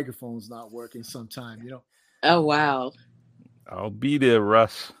that the microphone's not working sometime, Oh wow. I'll be there,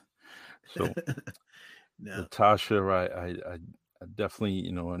 Russ. So, Latasha, I definitely,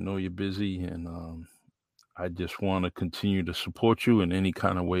 I know you're busy, and I just want to continue to support you in any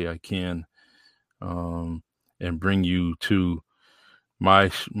kind of way I can, and bring you to my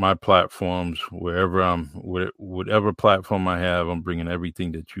platforms, whatever platform I have. I'm bringing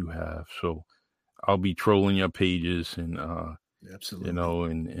everything that you have. So I'll be trolling your pages and absolutely,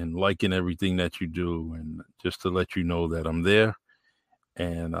 and liking everything that you do, and just to let you know that I'm there,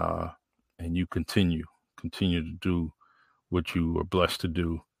 and you continue to do what you are blessed to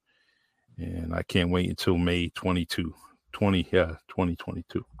do. And I can't wait until May 2022.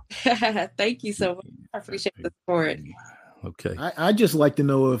 Thank you so much. I appreciate the support. Okay. I just like to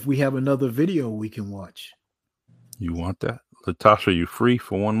know if we have another video we can watch. You want that? Latasha, are you free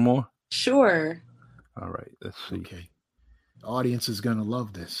for one more? Sure. All right. Let's see. Okay. The audience is going to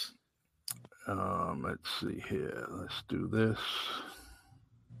love this. Let's see here. Let's do this.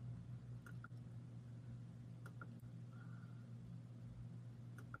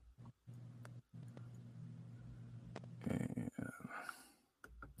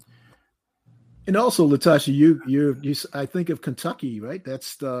 And also, Latasha, you I think of Kentucky, right?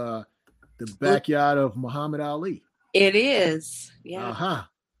 That's the backyard of Muhammad Ali. It is. Yeah. Uh-huh.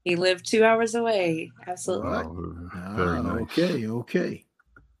 He lived 2 hours away. Absolutely. Very nice. Okay.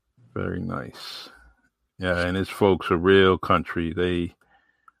 Very nice. Yeah, and his folks are real country. They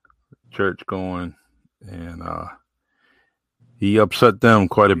church going, and he upset them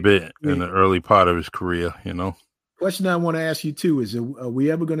quite a bit in the early part of his career, Question I want to ask you too is: are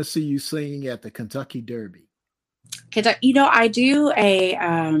we ever going to see you singing at the Kentucky Derby? I do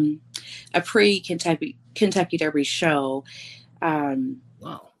a pre-Kentucky Derby show.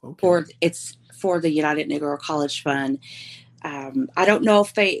 Wow. Okay. It's for the United Negro College Fund. I don't know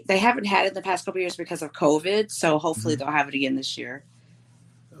if they haven't had it in the past couple of years because of COVID, so hopefully they'll have it again this year.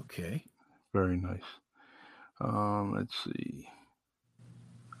 Okay. Very nice. Let's see.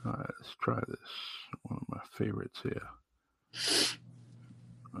 All right, let's try this. One of my favorites here.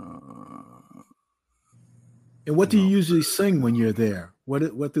 And what do you usually sing when you're there?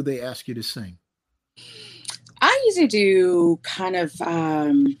 What do they ask you to sing? I usually do kind of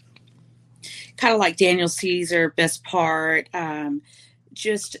like Daniel Caesar, Best Part,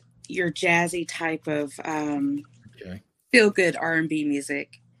 just your jazzy type of feel good R&B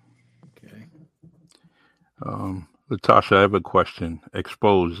music. Okay. Latasha, I have a question.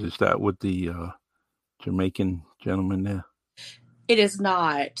 Exposed, is that with the Jamaican gentleman there? It is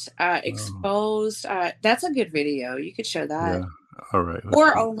not. Exposed, that's a good video. You could show that. Yeah. All right.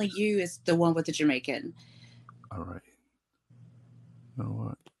 Or Only You is the one with the Jamaican. All right. You know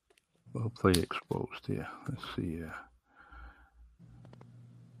what? We'll play Exposed here. Let's see here.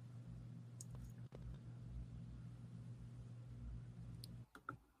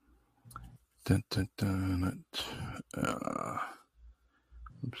 Dun, dun, dun. I'm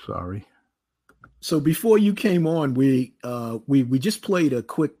sorry. So before you came on, we just played a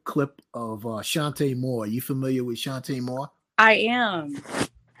quick clip of Shantae Moore. Are you familiar with Shantae Moore? I am.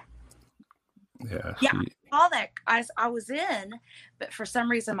 Yeah. I saw that. I was in, but for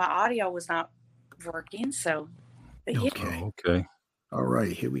some reason my audio was not working. So, Okay. All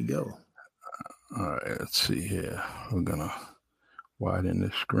right, here we go. All right, let's see here. We're gonna widen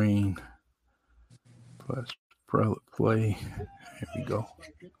the screen. Let's play. Here we go.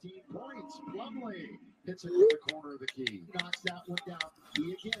 15 points. Lovely. Hits it in the corner of the key. Knocks that one down.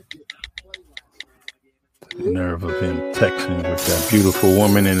 He again did not play last night. The nerve of him texting with that beautiful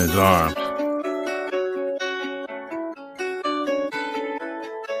woman in his arms.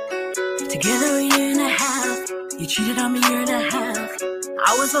 Together a year and a half. You cheated on me a year and a half.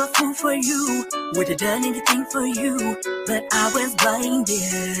 I was a fool for you. Would have done anything for you. But I was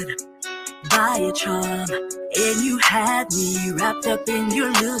blinded by your charm, and you had me wrapped up in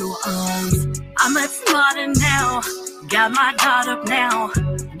your little arms. I'm much smarter now, got my guard up now,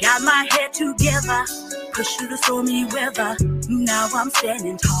 got my head together, push through the stormy weather. Now I'm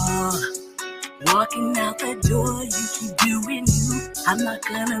standing tall, walking out the door. You keep doing you, I'm not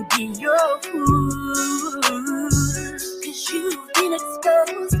gonna be your fool, 'cause you've been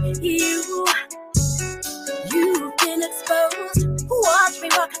exposed, you've been exposed. Watch me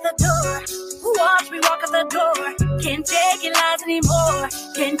walk out the door. Watch me walk out the door. Can't take your lies anymore.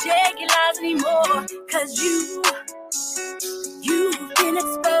 Can't take your lies anymore. 'Cause you've been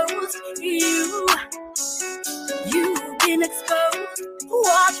exposed. You've been exposed.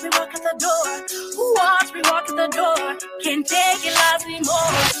 Watch me walk out the door. Watch me walk out the door. Can't take your lies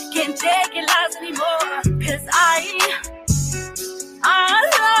anymore. Can't take your lies anymore. 'Cause I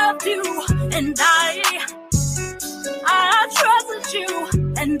loved you and I trusted you,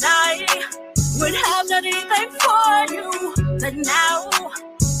 and I would have done anything for you. But now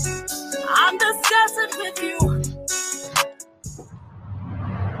I'm disgusted with you.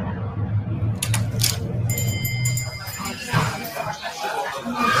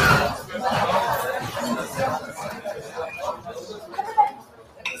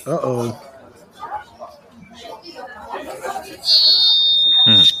 Uh-oh.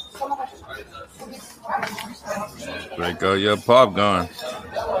 There go your pop gun.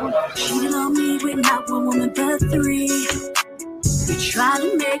 Cheated on me with not one woman but three. You tried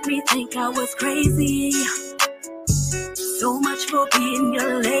to make me think I was crazy. So much for being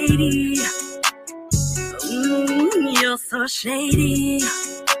your lady. You're so shady.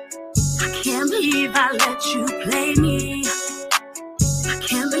 I can't believe I let you play me. I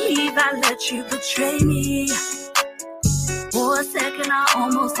can't believe I let you betray me. For a second I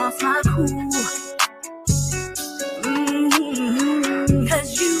almost lost my cool. 'Cause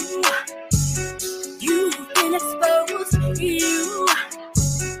you've been exposed.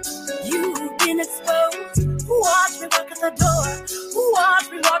 You've been exposed. Watch me walk out the door. Watch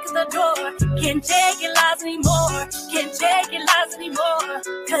me walk out the door. Can't take your lies anymore. Can't take your lies anymore.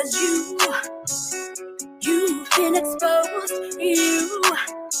 'Cause you've been exposed.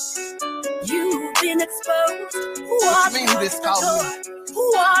 You've been exposed. Watch me walk out the door.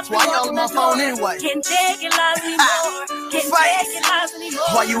 Watch me Why walk y'all on my out the phone door. anyway? Can't take your lies anymore. Can't take your lies anymore.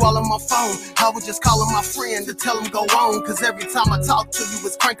 Why you all on my phone? I was just calling my friend to tell him go on. 'Cause every time I talk to you,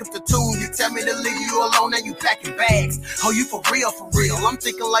 it's crank up the tune. You tell me to leave you alone and you packing bags. Oh, you for real, for real. I'm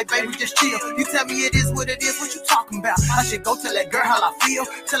thinking like, baby, just chill. You tell me it is what it is, what you talking about? I should go tell that girl how I feel.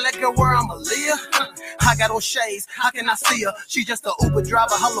 Tell that girl where I'ma live. I got on shades, how can I see her? She just a Uber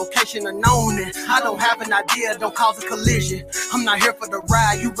driver, her location unknown. And I don't have an idea, don't cause a collision. I'm not here for the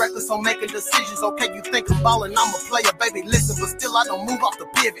ride, you reckless on making decisions. Okay, you think I'm ballin', I'm a player, baby, listen. But still, I don't move off the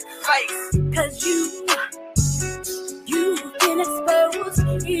pivot. Face. 'Cause you've been exposed.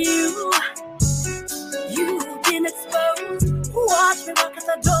 You've been exposed. Watch me walk out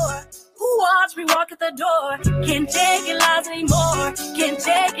the door. Watch me walk out the door. Can't take your lies anymore. Can't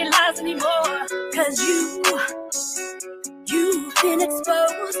take your lies anymore. 'Cause you've been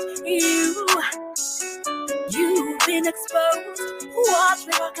exposed. You've been exposed. Watch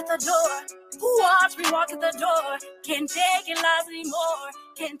me walk out the door. Watch me walk out the door. Can't take your lies anymore.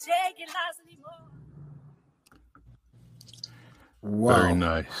 Can't take your lies anymore. Wow. Very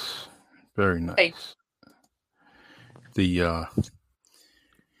nice. Very nice. Hey.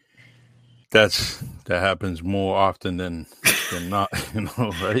 That happens more often than not,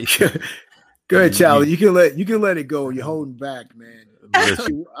 right? Go ahead, Charlie. You can let it go. You're holding back, man.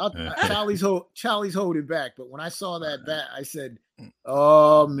 Charlie's holding back, but when I saw that bat, I said,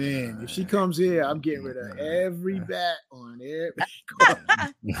 "Oh man, if she comes here, I'm getting rid of every bat on there.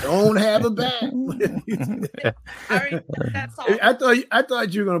 Don't have a bat." I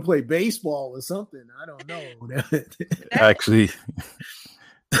thought you were gonna play baseball or something. I don't know. Actually,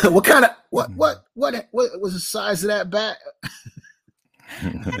 what was the size of that bat?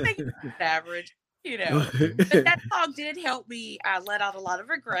 I think it's average. You know, but that song did help me. I let out a lot of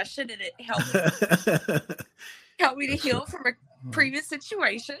aggression, and it helped me to heal from a previous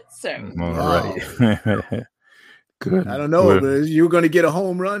situation. So, all right, good. I don't know, but you were going to get a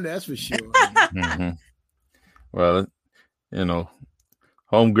home run, that's for sure. Well, you know,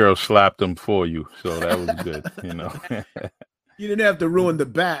 homegirl slapped them for you, so that was good. You know, you didn't have to ruin the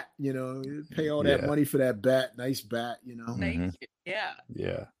bat. You know, pay all that money for that bat, nice bat. You know, thank you.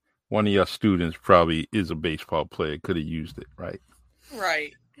 Yeah. One of your students probably is a baseball player. Could have used it, right?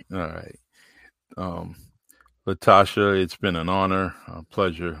 Right. All right. Latasha, it's been an honor, a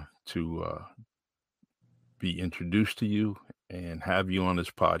pleasure to be introduced to you and have you on this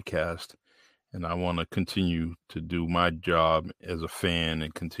podcast. And I want to continue to do my job as a fan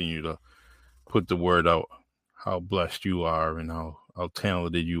and continue to put the word out how blessed you are and how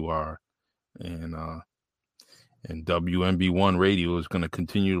talented you are. And WMB1 Radio is going to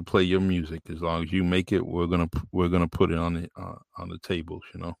continue to play your music as long as you make it. We're gonna put it on the tables.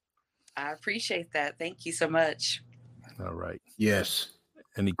 You know. I appreciate that. Thank you so much. All right. Yes.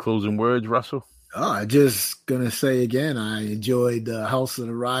 Any closing words, Russell? Oh, I just gonna say again, I enjoyed the House of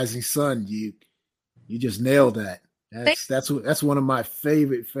the Rising Sun. You just nailed that. That's one of my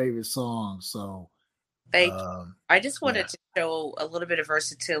favorite songs. So thank you. I just wanted to show a little bit of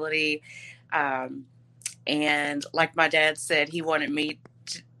versatility. And like my dad said, he wanted me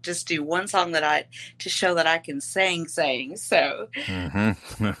to just do one song to show that I can sing. So well,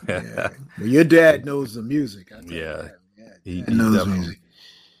 your dad knows the music. He knows music.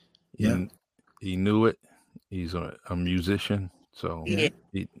 He knew it. He's a musician. So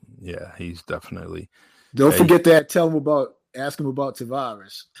he's definitely. Don't forget that. Ask him about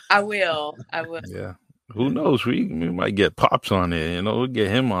Tavares. I will. Yeah. Who knows? We might get Pops on there. You know, we'll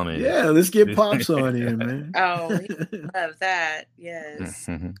get him on it. Yeah, let's get Pops on here, man. Oh, love that. Yes.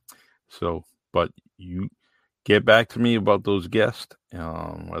 So, but you get back to me about those guests,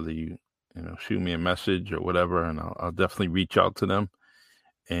 whether you shoot me a message or whatever, and I'll definitely reach out to them.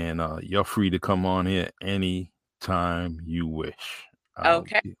 And you're free to come on here anytime you wish.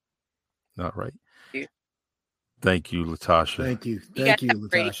 Okay. All right. Thank you, Latasha. Thank you,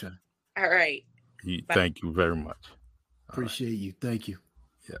 Latasha. All right. Thank you very much. Appreciate you. Thank you.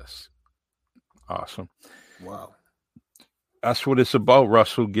 Yes. Awesome. Wow. That's what it's about,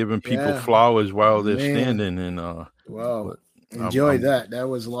 Russell, giving people flowers while they're standing. And wow. Enjoy that. That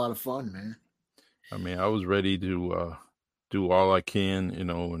was a lot of fun, man. I mean, I was ready to do all I can,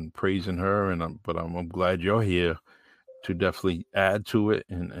 and praising her, but I'm glad you're here to definitely add to it,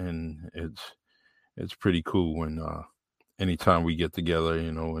 and it's pretty cool when anytime we get together,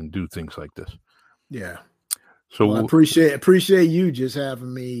 and do things like this. Yeah. So I appreciate you just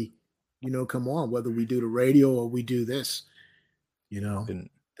having me, come on, whether we do the radio or we do this,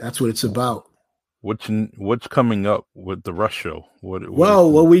 that's what it's about. What's coming up with the Rush Show? What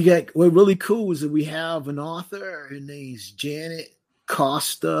really cool is that we have an author. Her name's Janet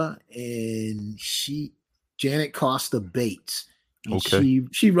Costa, and Janet Costa Bates. And okay.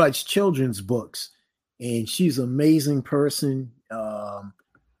 She writes children's books, and she's an amazing person.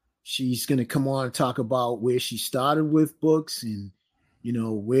 She's going to come on and talk about where she started with books and,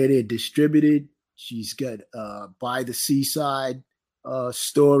 where they're distributed. She's got By the Seaside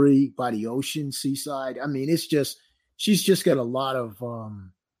story, by the ocean, seaside. I mean, she's just got a lot of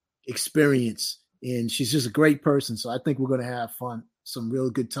experience, and she's just a great person. So I think we're going to have some real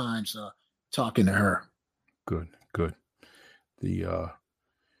good times talking to her. Good.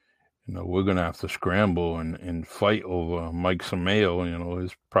 We're going to have to scramble and fight over Mike Samayo.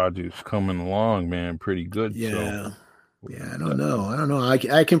 His project's coming along, man, pretty good. Yeah. I don't know.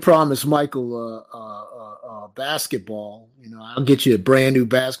 I can promise Michael basketball. I'll get you a brand new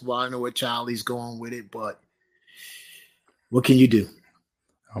basketball. I know where Charlie's going with it, but what can you do?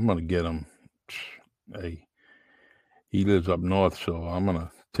 I'm going to get him. Hey, he lives up north, so I'm going to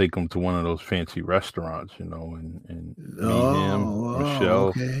take him to one of those fancy restaurants, and meet him, Michelle.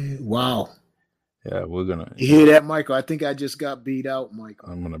 Okay. Wow. Yeah, we're gonna. You hear that, Michael? I think I just got beat out, Michael.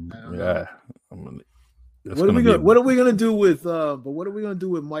 What are we gonna do with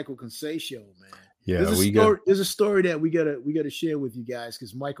Michael Consaccio, man? Yeah, there's a story that we gotta share with you guys,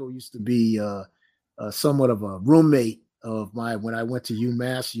 because Michael used to be somewhat of a roommate of when I went to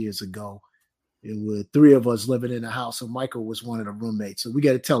UMass years ago. It was 3 of us living in a house, and Michael was one of the roommates. So we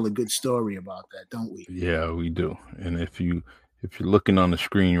got to tell a good story about that, don't we? Yeah, we do. And if you're looking on the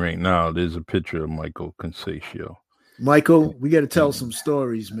screen right now, there's a picture of Michael Consaccio. Michael, we got to tell some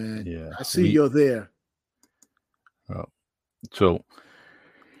stories, man. Yeah, I see you're there. So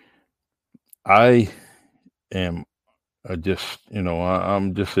I am just,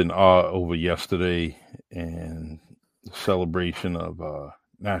 I'm just in awe over yesterday and the celebration of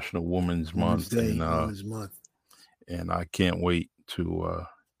National Women's Month. Women's Month. And I can't wait to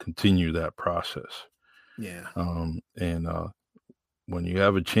continue that process. Yeah. And when you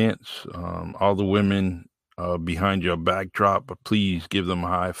have a chance, all the women behind your backdrop, but please give them a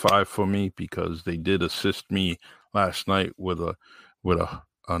high five for me, because they did assist me last night with a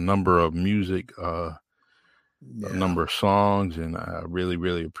number of music, a number of songs, and I really,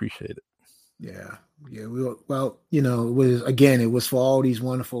 really appreciate it. Yeah. It was for all these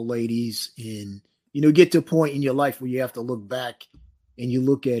wonderful ladies, and get to a point in your life where you have to look back and you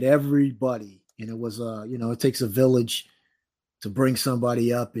look at everybody, and it was it takes a village to bring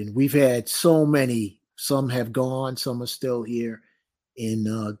somebody up, and we've had so many. Some have gone, some are still here,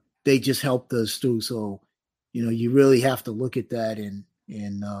 and they just helped us through. So you really have to look at that and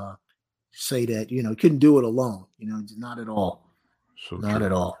say that couldn't do it alone. Not at all. So not true.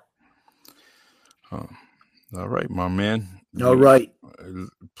 At all. All right, my man. All right.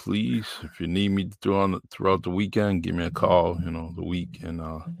 Please, if you need me throughout the weekend, give me a call. The week, and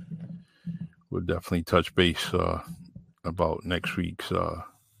we'll definitely touch base about next week's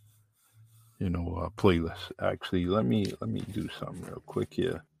playlist. Actually, let me do something real quick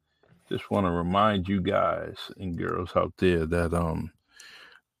here. Just want to remind you guys and girls out there that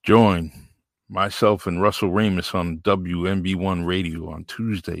join myself and Russell Ramus on WMB1 Radio on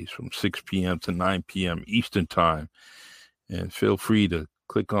Tuesdays from 6 p.m. to 9 p.m. Eastern Time. And feel free to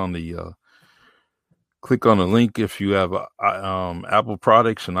click on the link if you have Apple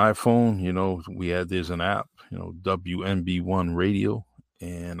products and iPhone. There's an app, WMB1 Radio,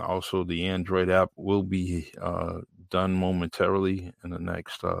 and also the Android app will be done momentarily in the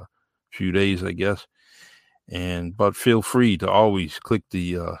next few days, I guess. But feel free to always click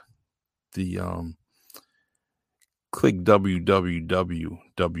click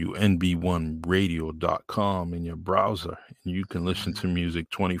www.wnb1radio.com in your browser, and you can listen to music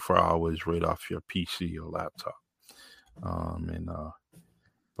 24 hours right off your PC or laptop.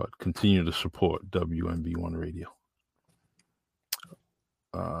 But continue to support WMB1 Radio.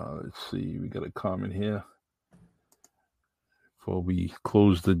 Let's see, we got a comment here before we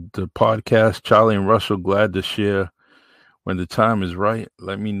close the podcast. Charlie and Russell, glad to share. When the time is right,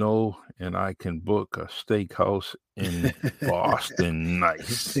 let me know, and I can book a steakhouse in Boston.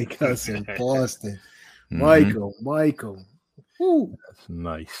 Nice. Steakhouse in Boston. Mm-hmm. Michael. Woo. That's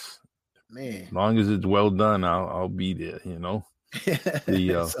nice. Man. As long as it's well done, I'll be there, As long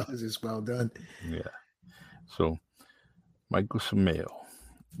as it's well done. Yeah. So, Michael Sameo.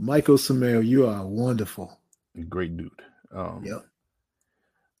 Michael Sameo, you are wonderful. A great dude. Yep.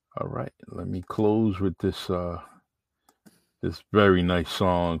 All right. Let me close with this very nice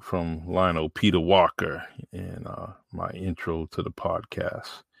song from Lionel Peter Walker, and my intro to the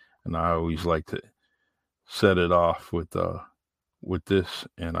podcast. And I always like to set it off with this,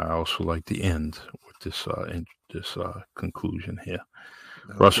 and I also like to end with this conclusion here.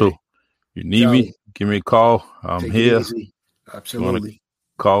 Okay. Russell, you need me? Give me a call. I'm here. Easy. Absolutely.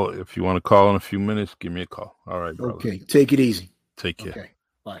 If you want to call in a few minutes, give me a call. All right, brother. Okay. Take it easy. Take care. Okay.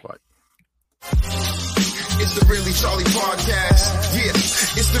 Bye. It's the Really Charlie Podcast. Yeah,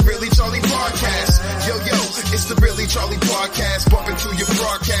 it's the Really Charlie Podcast. Yo, it's the Really Charlie Podcast. Bump into your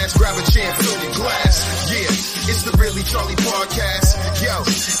broadcast, grab a chair, fill your glass. Yeah, it's the Really Charlie Podcast. Yo,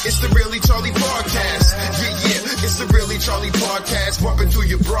 it's the Really Charlie Podcast. Yeah, it's the Really Charlie Podcast. Bump into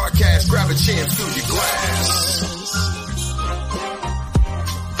your broadcast, grab a chair, fill your glass.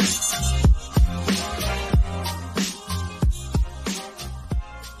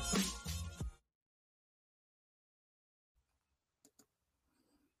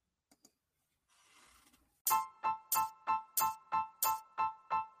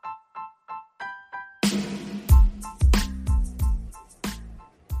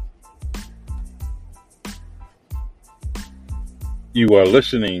 You are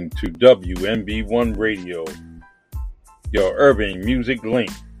listening to WMB1 Radio, your urban music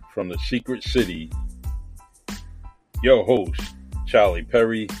link from the secret city. Your hosts, Charlie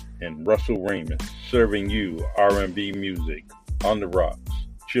Perry and Russell Ramus, serving you R&B music on the rocks,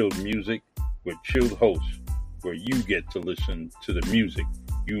 chilled music with chilled hosts, where you get to listen to the music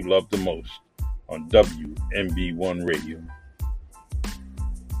you love the most on WMB1 Radio.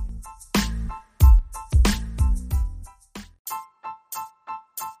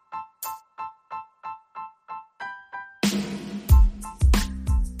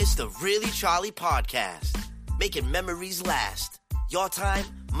 It's the Really Charlie Podcast, making memories last. Your time,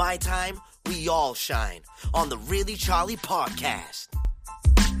 my time, we all shine on the Really Charlie Podcast.